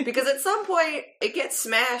prop. Because at some point, it gets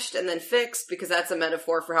smashed and then fixed, because that's a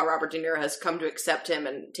metaphor for how Robert De Niro has come to accept him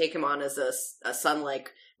and take him on as a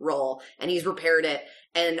son-like role. And he's repaired it.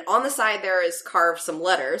 And on the side there is carved some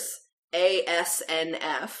letters.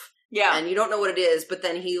 A-S-N-F. Yeah. And you don't know what it is, but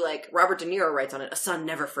then Robert De Niro writes on it, "A son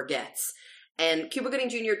never forgets." And Cuba Gooding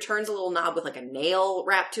Jr. turns a little knob with like a nail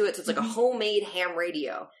wrapped to it, so it's like a homemade ham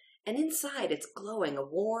radio. And inside, it's glowing a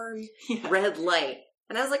warm red light.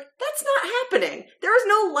 And I was like, that's not happening. There is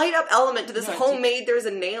no light up element to this homemade, there's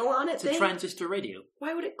a nail on it It's thing. a transistor radio.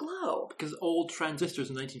 Why would it glow? Because old transistors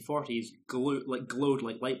in the 1940s glowed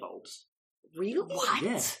like light bulbs. Really? What?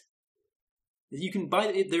 Yeah. You can buy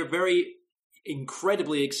it. They're very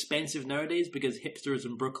incredibly expensive nowadays because hipsters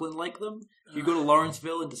in Brooklyn like them. You go to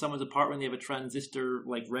Lawrenceville into someone's apartment, they have a transistor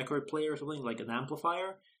like record player or something, like an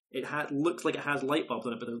amplifier. It looks like it has light bulbs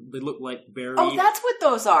on it, but they look like very... Oh, that's what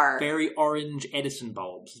those are. Very orange Edison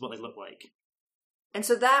bulbs is what they look like. And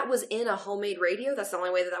so that was in a homemade radio? That's the only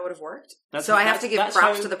way that would have worked? That's so I have to give props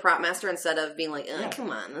how, to the prop master instead of being like, come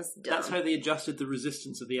on, that's dumb. That's how they adjusted the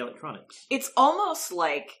resistance of the electronics. It's almost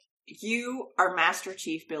like you are Master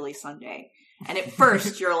Chief Billy Sunday. And at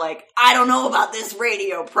first you're like, I don't know about this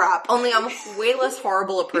radio prop. Only I'm way less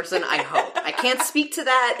horrible a person, I hope. I can't speak to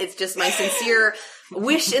that. It's just my sincere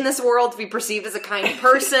wish in this world to be perceived as a kind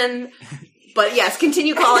person. But yes,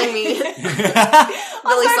 continue calling me Billy Also, Sunday.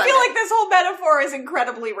 I feel like this whole metaphor is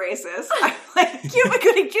incredibly racist. I'm like, Cuba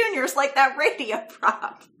Gooding Jr. is like that radio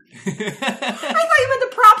prop. I thought you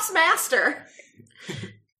meant the props master.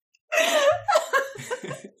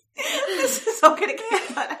 This is all gonna get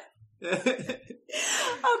cut.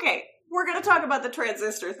 Okay, we're gonna talk about the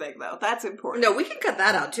transistor thing, though. That's important. No, we can cut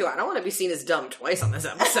that out too. I don't want to be seen as dumb twice on this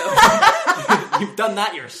episode. You've done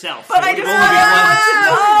that yourself. But It I would just have want only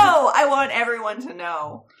been one. everyone to know. I want everyone to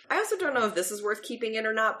know. I also don't know if this is worth keeping in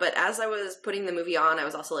or not, but as I was putting the movie on, I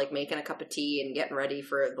was also like making a cup of tea and getting ready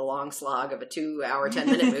for the long slog of a 2-hour,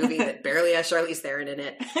 10-minute movie that barely has Charlize Theron in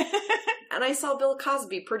it. And I saw Bill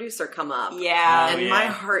Cosby, producer, come up. Yeah. And Oh, yeah. my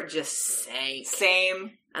heart just sank.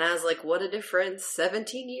 Same. And I was like, what a difference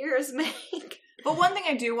 17 years make. But one thing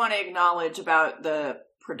I do want to acknowledge about the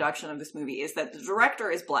production of this movie is that the director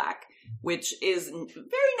is black, which is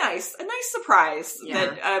very nice. A nice surprise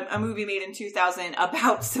that a movie made in 2000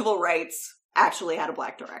 about civil rights actually had a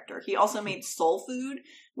black director. He also made Soul Food,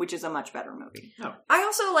 which is a much better movie. I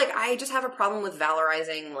also, I just have a problem with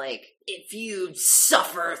valorizing, if you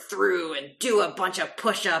suffer through and do a bunch of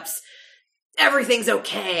push-ups, everything's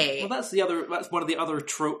okay. Well, that's one of the other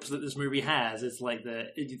tropes that this movie has. It's like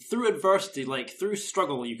through adversity, through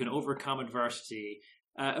struggle, you can overcome adversity.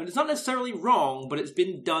 And it's not necessarily wrong, but it's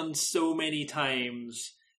been done so many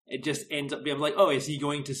times. It just ends up being like, oh, is he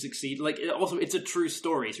going to succeed? It's a true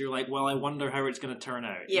story. So you're like, well, I wonder how it's going to turn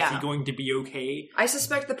out. Yeah. Is he going to be okay? I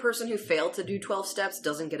suspect the person who failed to do 12 steps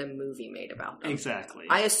doesn't get a movie made about them. Exactly.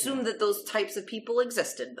 I assume that those types of people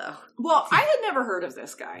existed, though. Well, I had never heard of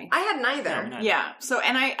this guy. I had neither. Yeah, neither. Yeah. So,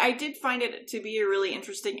 and I did find it to be a really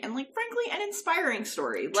interesting and, frankly, an inspiring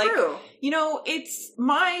story. True. It's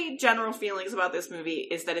my general feelings about this movie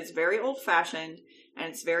is that it's very old-fashioned and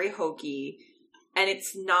it's very hokey and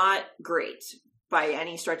it's not great by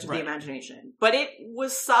any stretch of the imagination. But it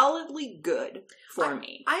was solidly good for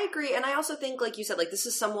me. I agree, and I also think, like you said, this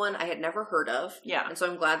is someone I had never heard of. Yeah. And so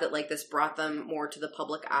I'm glad that, this brought them more to the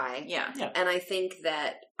public eye. Yeah. And I think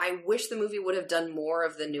that I wish the movie would have done more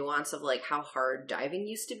of the nuance of, how hard diving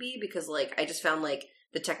used to be, because, I just found,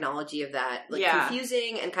 the technology of that,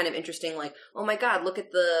 confusing and kind of interesting, oh my god, look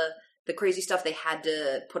at the crazy stuff they had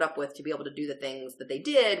to put up with to be able to do the things that they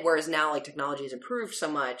did, whereas now, technology has improved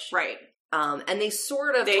so much. Right. And they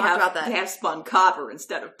sort of talked about that. They have spun copper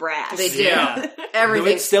instead of brass. They do. Yeah.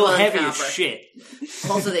 Everything's It's still spun heavy copper. as shit.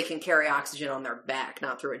 Also, they can carry oxygen on their back,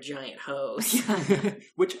 not through a giant hose.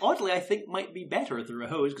 Which, oddly, I think might be better through a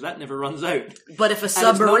hose, because that never runs out. But if a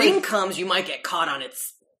submarine comes, you might get caught on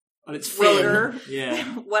its... On its fin. Rotor. Yeah.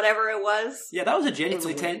 Whatever it was. Yeah, that was a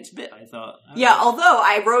genuinely tense bit, I thought. Yeah, although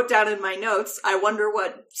I wrote down in my notes, I wonder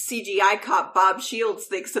what CGI cop Bob Shields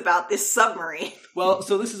thinks about this submarine. Well,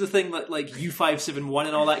 so this is the thing that, U-571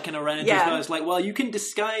 and all that kind of ran into. Yeah. It's you can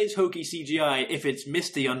disguise hokey CGI if it's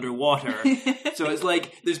misty underwater. So it's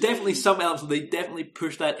there's definitely some elements where they definitely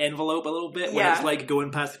push that envelope a little bit when it's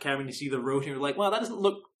going past the camera and you see the rotor and you're like, wow, that doesn't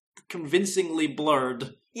look convincingly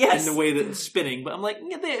blurred. Yes. In the way that it's spinning, but I'm like,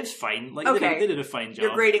 yeah, it's fine. Okay. They did a fine job.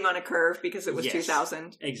 You're grading on a curve because it was Yes.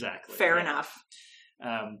 2000. Exactly. Fair yeah. enough.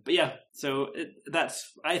 But yeah, so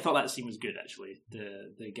I thought that scene was good actually.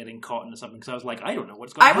 The getting caught into something, because I was like, I don't know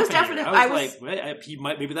what's going to happen.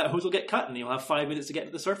 Maybe that hose will get cut and he'll have 5 minutes to get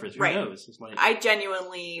to the surface. Who knows? It's I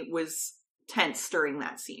genuinely was tense during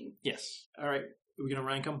that scene. Yes. All right. Are we going to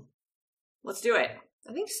rank them? Let's do it.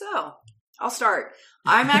 I think so. I'll start.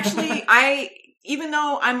 I'm actually, even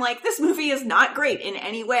though I'm like, this movie is not great in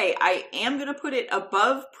any way, I am going to put it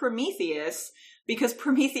above Prometheus, because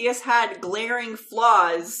Prometheus had glaring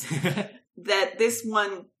flaws that this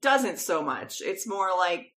one doesn't so much. It's more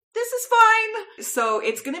like, this is fine. So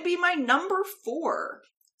it's going to be my number 4.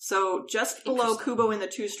 So just below Kubo and the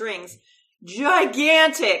Two Strings.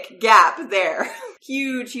 Gigantic gap there.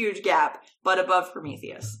 Huge, huge gap, but above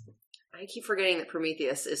Prometheus. I keep forgetting that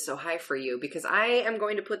Prometheus is so high for you, because I am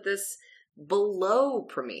going to put this below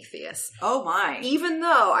Prometheus. Oh my. Even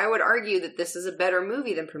though I would argue that this is a better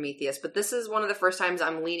movie than Prometheus, but this is one of the first times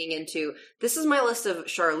I'm leaning into, this is my list of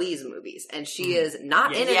Charlize movies, and she is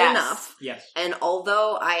not in it enough. Yes. And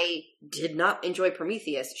although I did not enjoy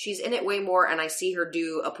Prometheus, she's in it way more, and I see her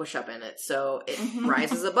do a push-up in it, so it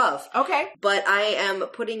rises above. Okay. But I am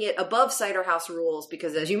putting it above Cider House Rules,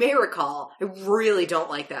 because as you may recall, I really don't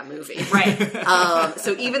like that movie. Right.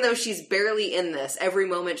 So even though she's barely in this, every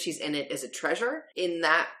moment she's in it is a treasure in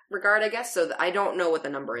that regard, I guess. So I don't know what the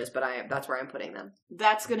number is, but that's where I'm putting them.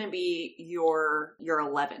 That's going to be your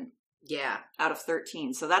 11. Yeah. Out of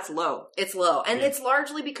 13, so that's low. It's low. And it's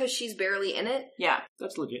largely because she's barely in it. Yeah.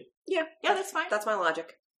 That's legit. Yeah, that's fine. That's my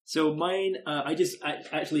logic. So mine, I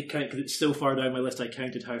actually count, because it's so far down my list, I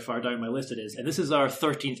counted how far down my list it is. And this is our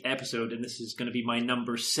 13th episode, and this is going to be my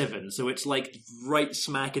number 7. So it's right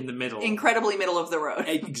smack in the middle. Incredibly middle of the road.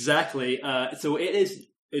 Exactly. So it is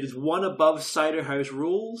It is one above Cider House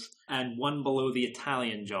Rules and one below The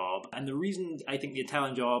Italian Job. And the reason I think The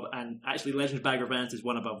Italian Job and actually Legend of Bagger Vance is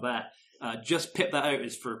one above that, just pip that out,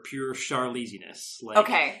 is for pure Charlize-iness. Like,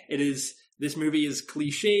 Okay. This movie is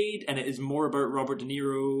cliched, and it is more about Robert De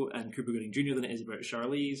Niro and Cuba Gooding Jr. than it is about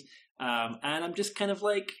Charlize. And I'm just kind of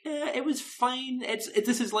like, it was fine.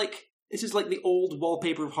 This is like the old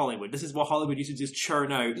wallpaper of Hollywood. This is what Hollywood used to just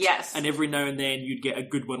churn out. Yes. And every now and then you'd get a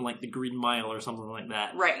good one like The Green Mile or something like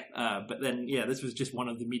that. Right. But then, this was just one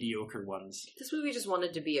of the mediocre ones. This movie just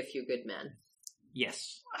wanted to be A Few Good Men.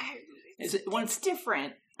 Yes. It's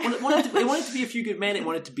different. It wanted to be A Few Good Men. It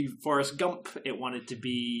wanted to be Forrest Gump. It wanted to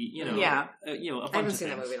be, a bunch I haven't of seen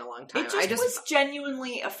that things. movie in a long time. It just was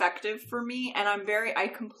genuinely effective for me, and I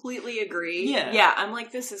completely agree. Yeah. I'm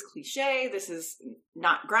like, this is cliche, this is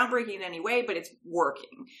not groundbreaking in any way, but it's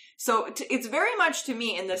working. So it's very much, to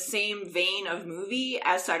me, in the same vein of movie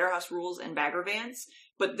as Cider House Rules and Bagger Vance,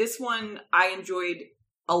 but this one I enjoyed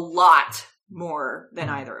a lot more than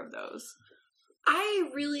either of those. I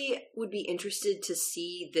really would be interested to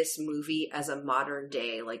see this movie as a modern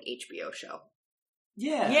day, like, HBO show.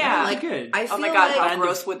 Yeah. Yeah. Like, good. I feel Oh my god, like, how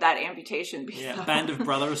gross would that amputation be? Yeah, Band of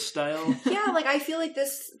Brothers style. yeah, like, I feel like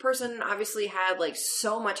this person obviously had, like,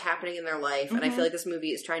 so much happening in their life, and I feel like this movie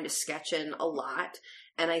is trying to sketch in a lot,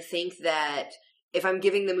 and I think that if I'm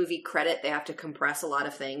giving the movie credit, they have to compress a lot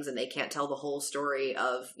of things, and they can't tell the whole story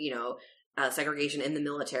of, segregation in the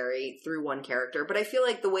military through one character. But I feel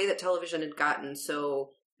like the way that television had gotten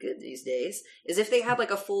so good these days is if they had like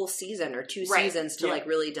a full season or two seasons to like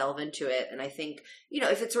really delve into it. And I think,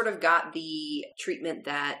 if it sort of got the treatment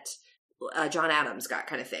that John Adams got,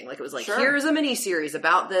 kind of thing, like it was like, here's a mini series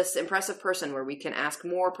about this impressive person where we can ask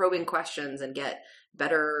more probing questions and get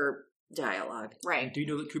better dialogue. Right. Do you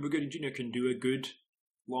know that Cuba Gooding Jr. can do a good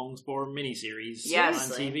long-form miniseries on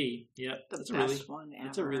TV? Yeah, that's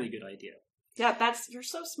a really good idea. Yeah, you're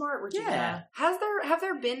so smart, Regina. Yeah. Have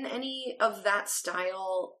there been any of that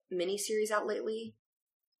style miniseries out lately?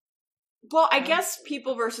 Well, I guess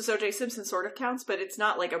People versus O.J. Simpson sort of counts, but it's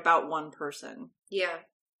not like about one person. Yeah.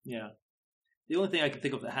 Yeah. The only thing I can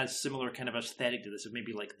think of that has similar kind of aesthetic to this is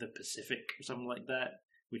maybe like The Pacific or something like that,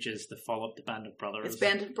 which is the follow-up to Band of Brothers. It's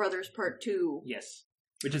Band of Brothers Part 2. Yes.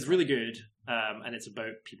 Which is really good, and it's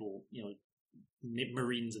about people,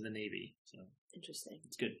 Marines in the Navy. So interesting.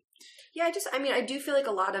 It's good. Yeah, I do feel like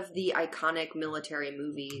a lot of the iconic military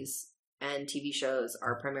movies and TV shows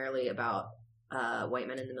are primarily about white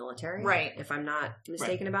men in the military. Right. If I'm not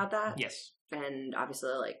mistaken about that. Yes. And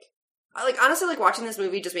obviously, honestly, watching this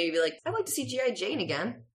movie just made me be like, I'd like to see G.I. Jane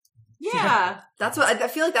again. Yeah. That's what I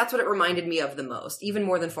feel like that's what it reminded me of the most, even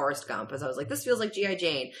more than Forrest Gump, as I was like, this feels like G.I.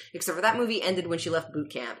 Jane, except for that movie ended when she left boot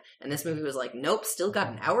camp, and this movie was like, nope, still got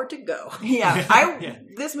an hour to go. Yeah.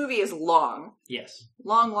 This movie is long. Yes.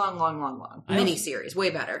 Long. Miniseries, way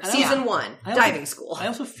better. Season 1, diving school. I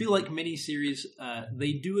also feel like miniseries,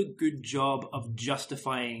 they do a good job of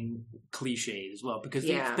justifying cliches as well, because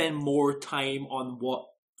they spend more time on what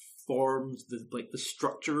forms the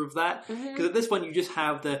structure of that, because at this one you just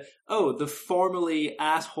have the formerly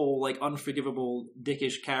asshole, unforgivable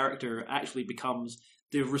dickish character actually becomes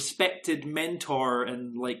the respected mentor,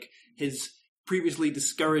 and his previously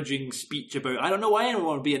discouraging speech about I don't know why anyone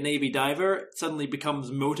want to be a Navy diver suddenly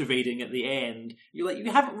becomes motivating at the end. You're you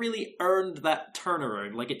haven't really earned that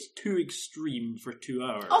turnaround. It's too extreme for 2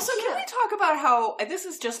 hours. Also, can we talk about how this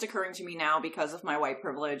is just occurring to me now because of my white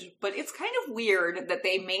privilege, but it's kind of weird that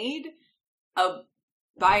they made a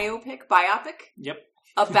biopic Yep.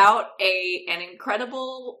 about an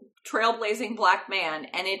incredible trailblazing black man,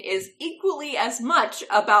 and it is equally as much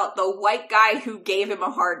about the white guy who gave him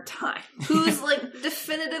a hard time. Who's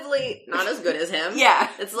definitively not as good as him. Yeah.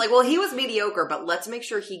 It's well, he was mediocre, but let's make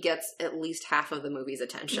sure he gets at least half of the movie's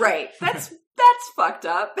attention. Right. That's fucked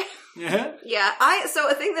up. Yeah. Yeah. So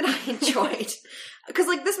a thing that I enjoyed, because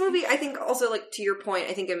this movie, I think also to your point,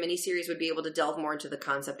 I think a miniseries would be able to delve more into the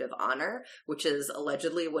concept of honor, which is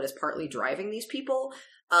allegedly what is partly driving these people.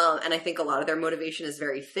 And I think a lot of their motivation is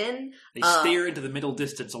very thin. They stare into the middle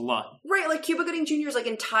distance a lot. Right, Cuba Gooding Jr.'s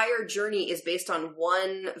entire journey is based on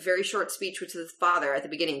one very short speech with his father at the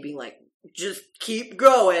beginning being just keep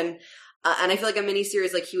going. And I feel like a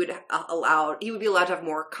miniseries, he would be allowed to have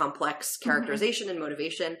more complex characterization and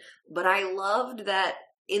motivation. But I loved that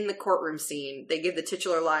in the courtroom scene, they give the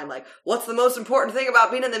titular line, what's the most important thing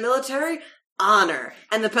about being in the military? Honor.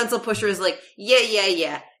 And the pencil pusher is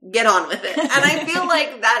yeah, get on with it. And I feel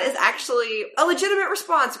like that is actually a legitimate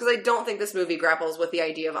response, because I don't think this movie grapples with the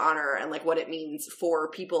idea of honor and what it means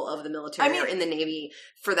for people of the military or in the Navy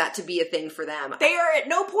for that to be a thing for them. They are at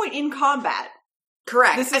no point in combat.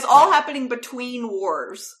 Correct. This is all happening between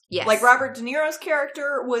wars. Yes. Like Robert De Niro's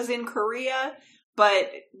character was in Korea,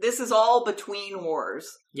 but this is all between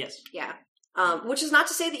wars. Yes. Yeah. Which is not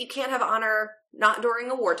to say that you can't have honor not during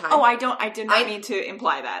a wartime. Oh, I did not mean to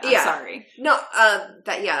imply that. I'm sorry. No,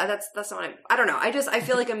 that's not. I don't know. I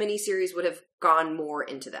feel like a miniseries would have gone more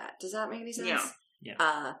into that. Does that make any sense?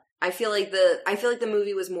 Yeah. I feel like the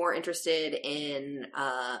movie was more interested in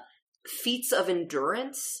feats of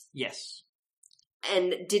endurance. Yes.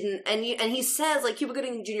 And he says, like, Cuba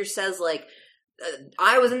Gooding Jr. says, like,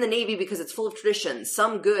 I was in the Navy because it's full of traditions,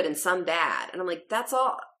 some good and some bad. And I'm like, that's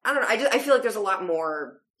all. I don't know. I feel like there's a lot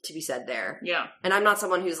more to be said there. Yeah. And I'm not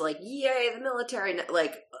someone who's like, yay, the military,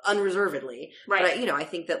 like, unreservedly. Right. But, I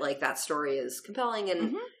think that, like, that story is compelling.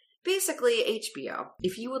 And basically, HBO,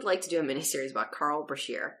 if you would like to do a miniseries about Carl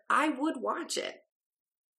Brashear, I would watch it.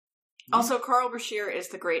 Also, Carl Brashear is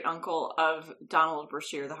the great uncle of Donald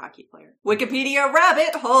Brashear, the hockey player. Wikipedia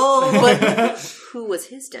rabbit hole! But who was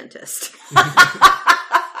his dentist?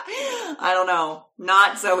 I don't know.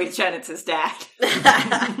 Not Zoe Chenitz's dad.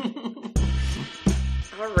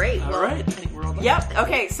 All right. All right. I think we're all done. Yep.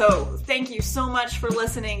 Okay, so thank you so much for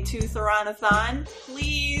listening to Thoranathon.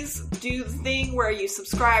 Please do the thing where you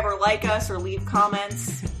subscribe or like us or leave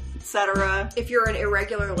comments, etc. If you're an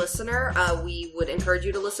irregular listener, we would encourage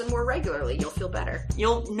you to listen more regularly. You'll feel better.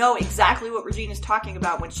 You'll know exactly what Regina's talking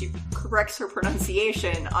about when she corrects her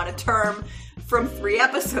pronunciation on a term from 3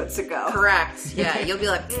 episodes ago. Correct. Yeah, you'll be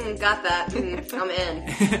like, got that. I'm in.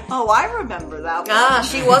 Oh, I remember that one. Ah,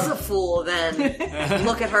 she was a fool then.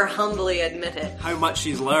 Look at her humbly admit it. How much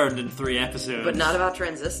she's learned in 3 episodes. But not about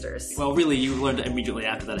transistors. Well, really, you learned it immediately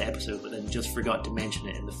after that episode, but then just forgot to mention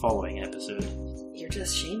it in the following episode. You're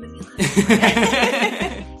just shaming me.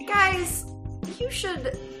 Guys, you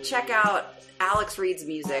should check out Alex Reed's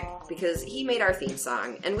music, because he made our theme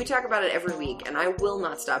song, and we talk about it every week, and I will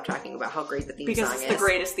not stop talking about how great the theme song is. Because it's the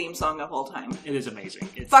greatest theme song of all time. It is amazing.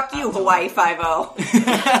 It's Fuck you, Hawaii Five-0.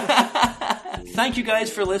 Thank you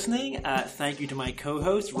guys for listening. Thank you to my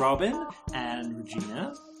co-hosts, Robin and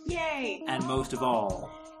Regina. Yay. And most of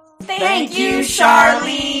all, Thank you,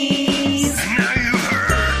 Charlize! Now you've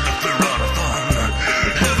heard the Thoranathon.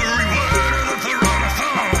 Every word of the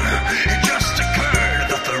Thoranathon. It just occurred,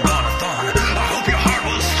 the Thoranathon. I hope your heart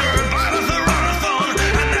was stirred by the Thoranathon,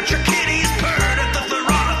 and that your kitties purred at the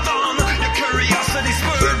Thoranathon. Your curiosity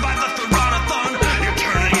spurred by the Thoranathon. You're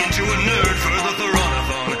turning into a nerd for the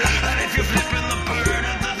Thoranathon. And if you're flipping the bird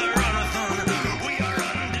at the Thoranathon, we are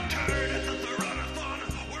undeterred at the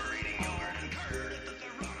Thoranathon. We're eating yogurt and curd at the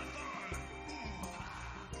Thoranathon.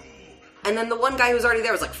 And then the one guy who's already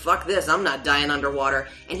there was like, fuck this, I'm not dying underwater.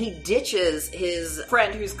 And he ditches his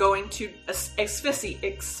Friend who's going to asphyxiate.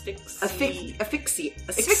 asphyxiate.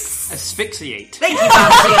 asphyxiate. Thank you,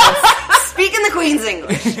 Bob. Speaking the Queen's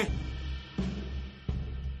English.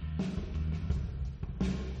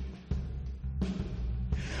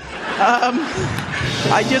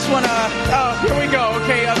 I just want to, here we go.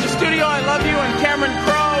 Okay, the studio, I love you, and Cameron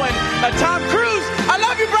Crowe, and Tom Cruise, I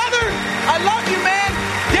love you, brother. I love you, man.